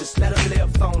will. Just let them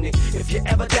live phony. If you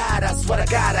ever died, I swear to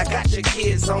God, I got your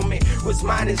kids on me. What's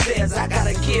mine is theirs, I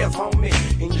gotta give, homie.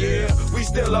 And yeah, we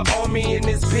still a on me in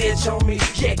this bitch, homie.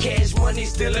 Yeah, Cash Money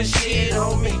still a shit,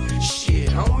 homie. Shit,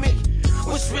 homie.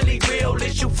 What's really real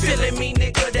is you feeling me,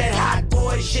 nigga. That hot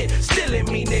boy shit still in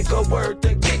me, nigga. Word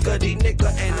to kickity, nigga.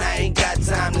 And I ain't got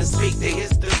time to speak to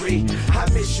history. I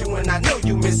miss you and I know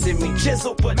you missing me.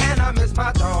 Chisel, but man, I miss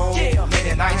my dog. Yeah,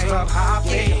 many nights club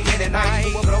hopping. Many nights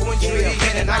you were blowing trees.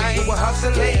 Many nights you were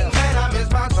hustling. Man, I miss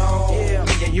my dog. Yeah,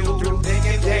 me and you through thick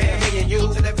and thin. Me and you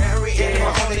to the very end.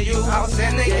 Only you out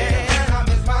in the air. Man, I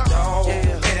miss my dog.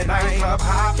 Many nights club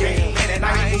hopping. Many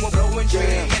nights you were blowing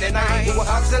trees. Many nights you were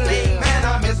hustling. Man,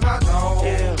 I miss my dog.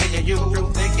 Me and you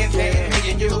through thick and thin.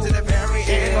 Me and you to the very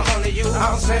end. Only you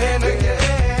out in the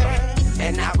air.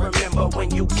 And I remember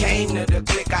when you came to the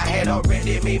clique, I had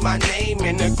already made my name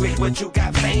in the clique, but you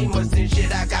got famous and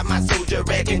shit. I got my soldier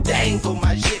rag and dangle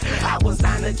my shit. I was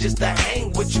honored just to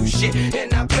hang with you shit.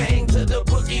 And I bang to the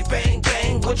boogie, bang,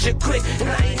 bang with your clique. And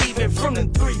I ain't even from the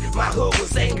 3, my hood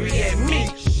was angry at me.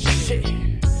 Shit.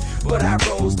 But I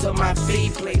rose to my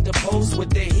feet, played the post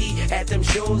with the heat at them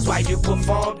shows while you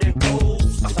performed and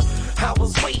posed. I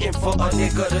was waiting for a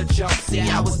nigga to jump. See,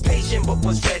 I was patient but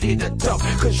was ready to dump.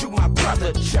 Cause you my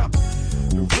brother jump.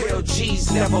 Real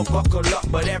G's never buckle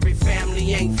up, but every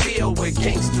family ain't filled with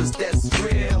gangsters. That's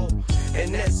real.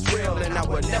 And that's real. And I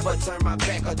would never turn my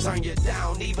back or turn you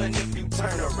down, even if you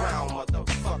turn around,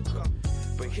 motherfucker.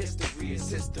 But history is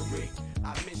history.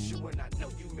 I miss you and I know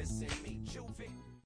you.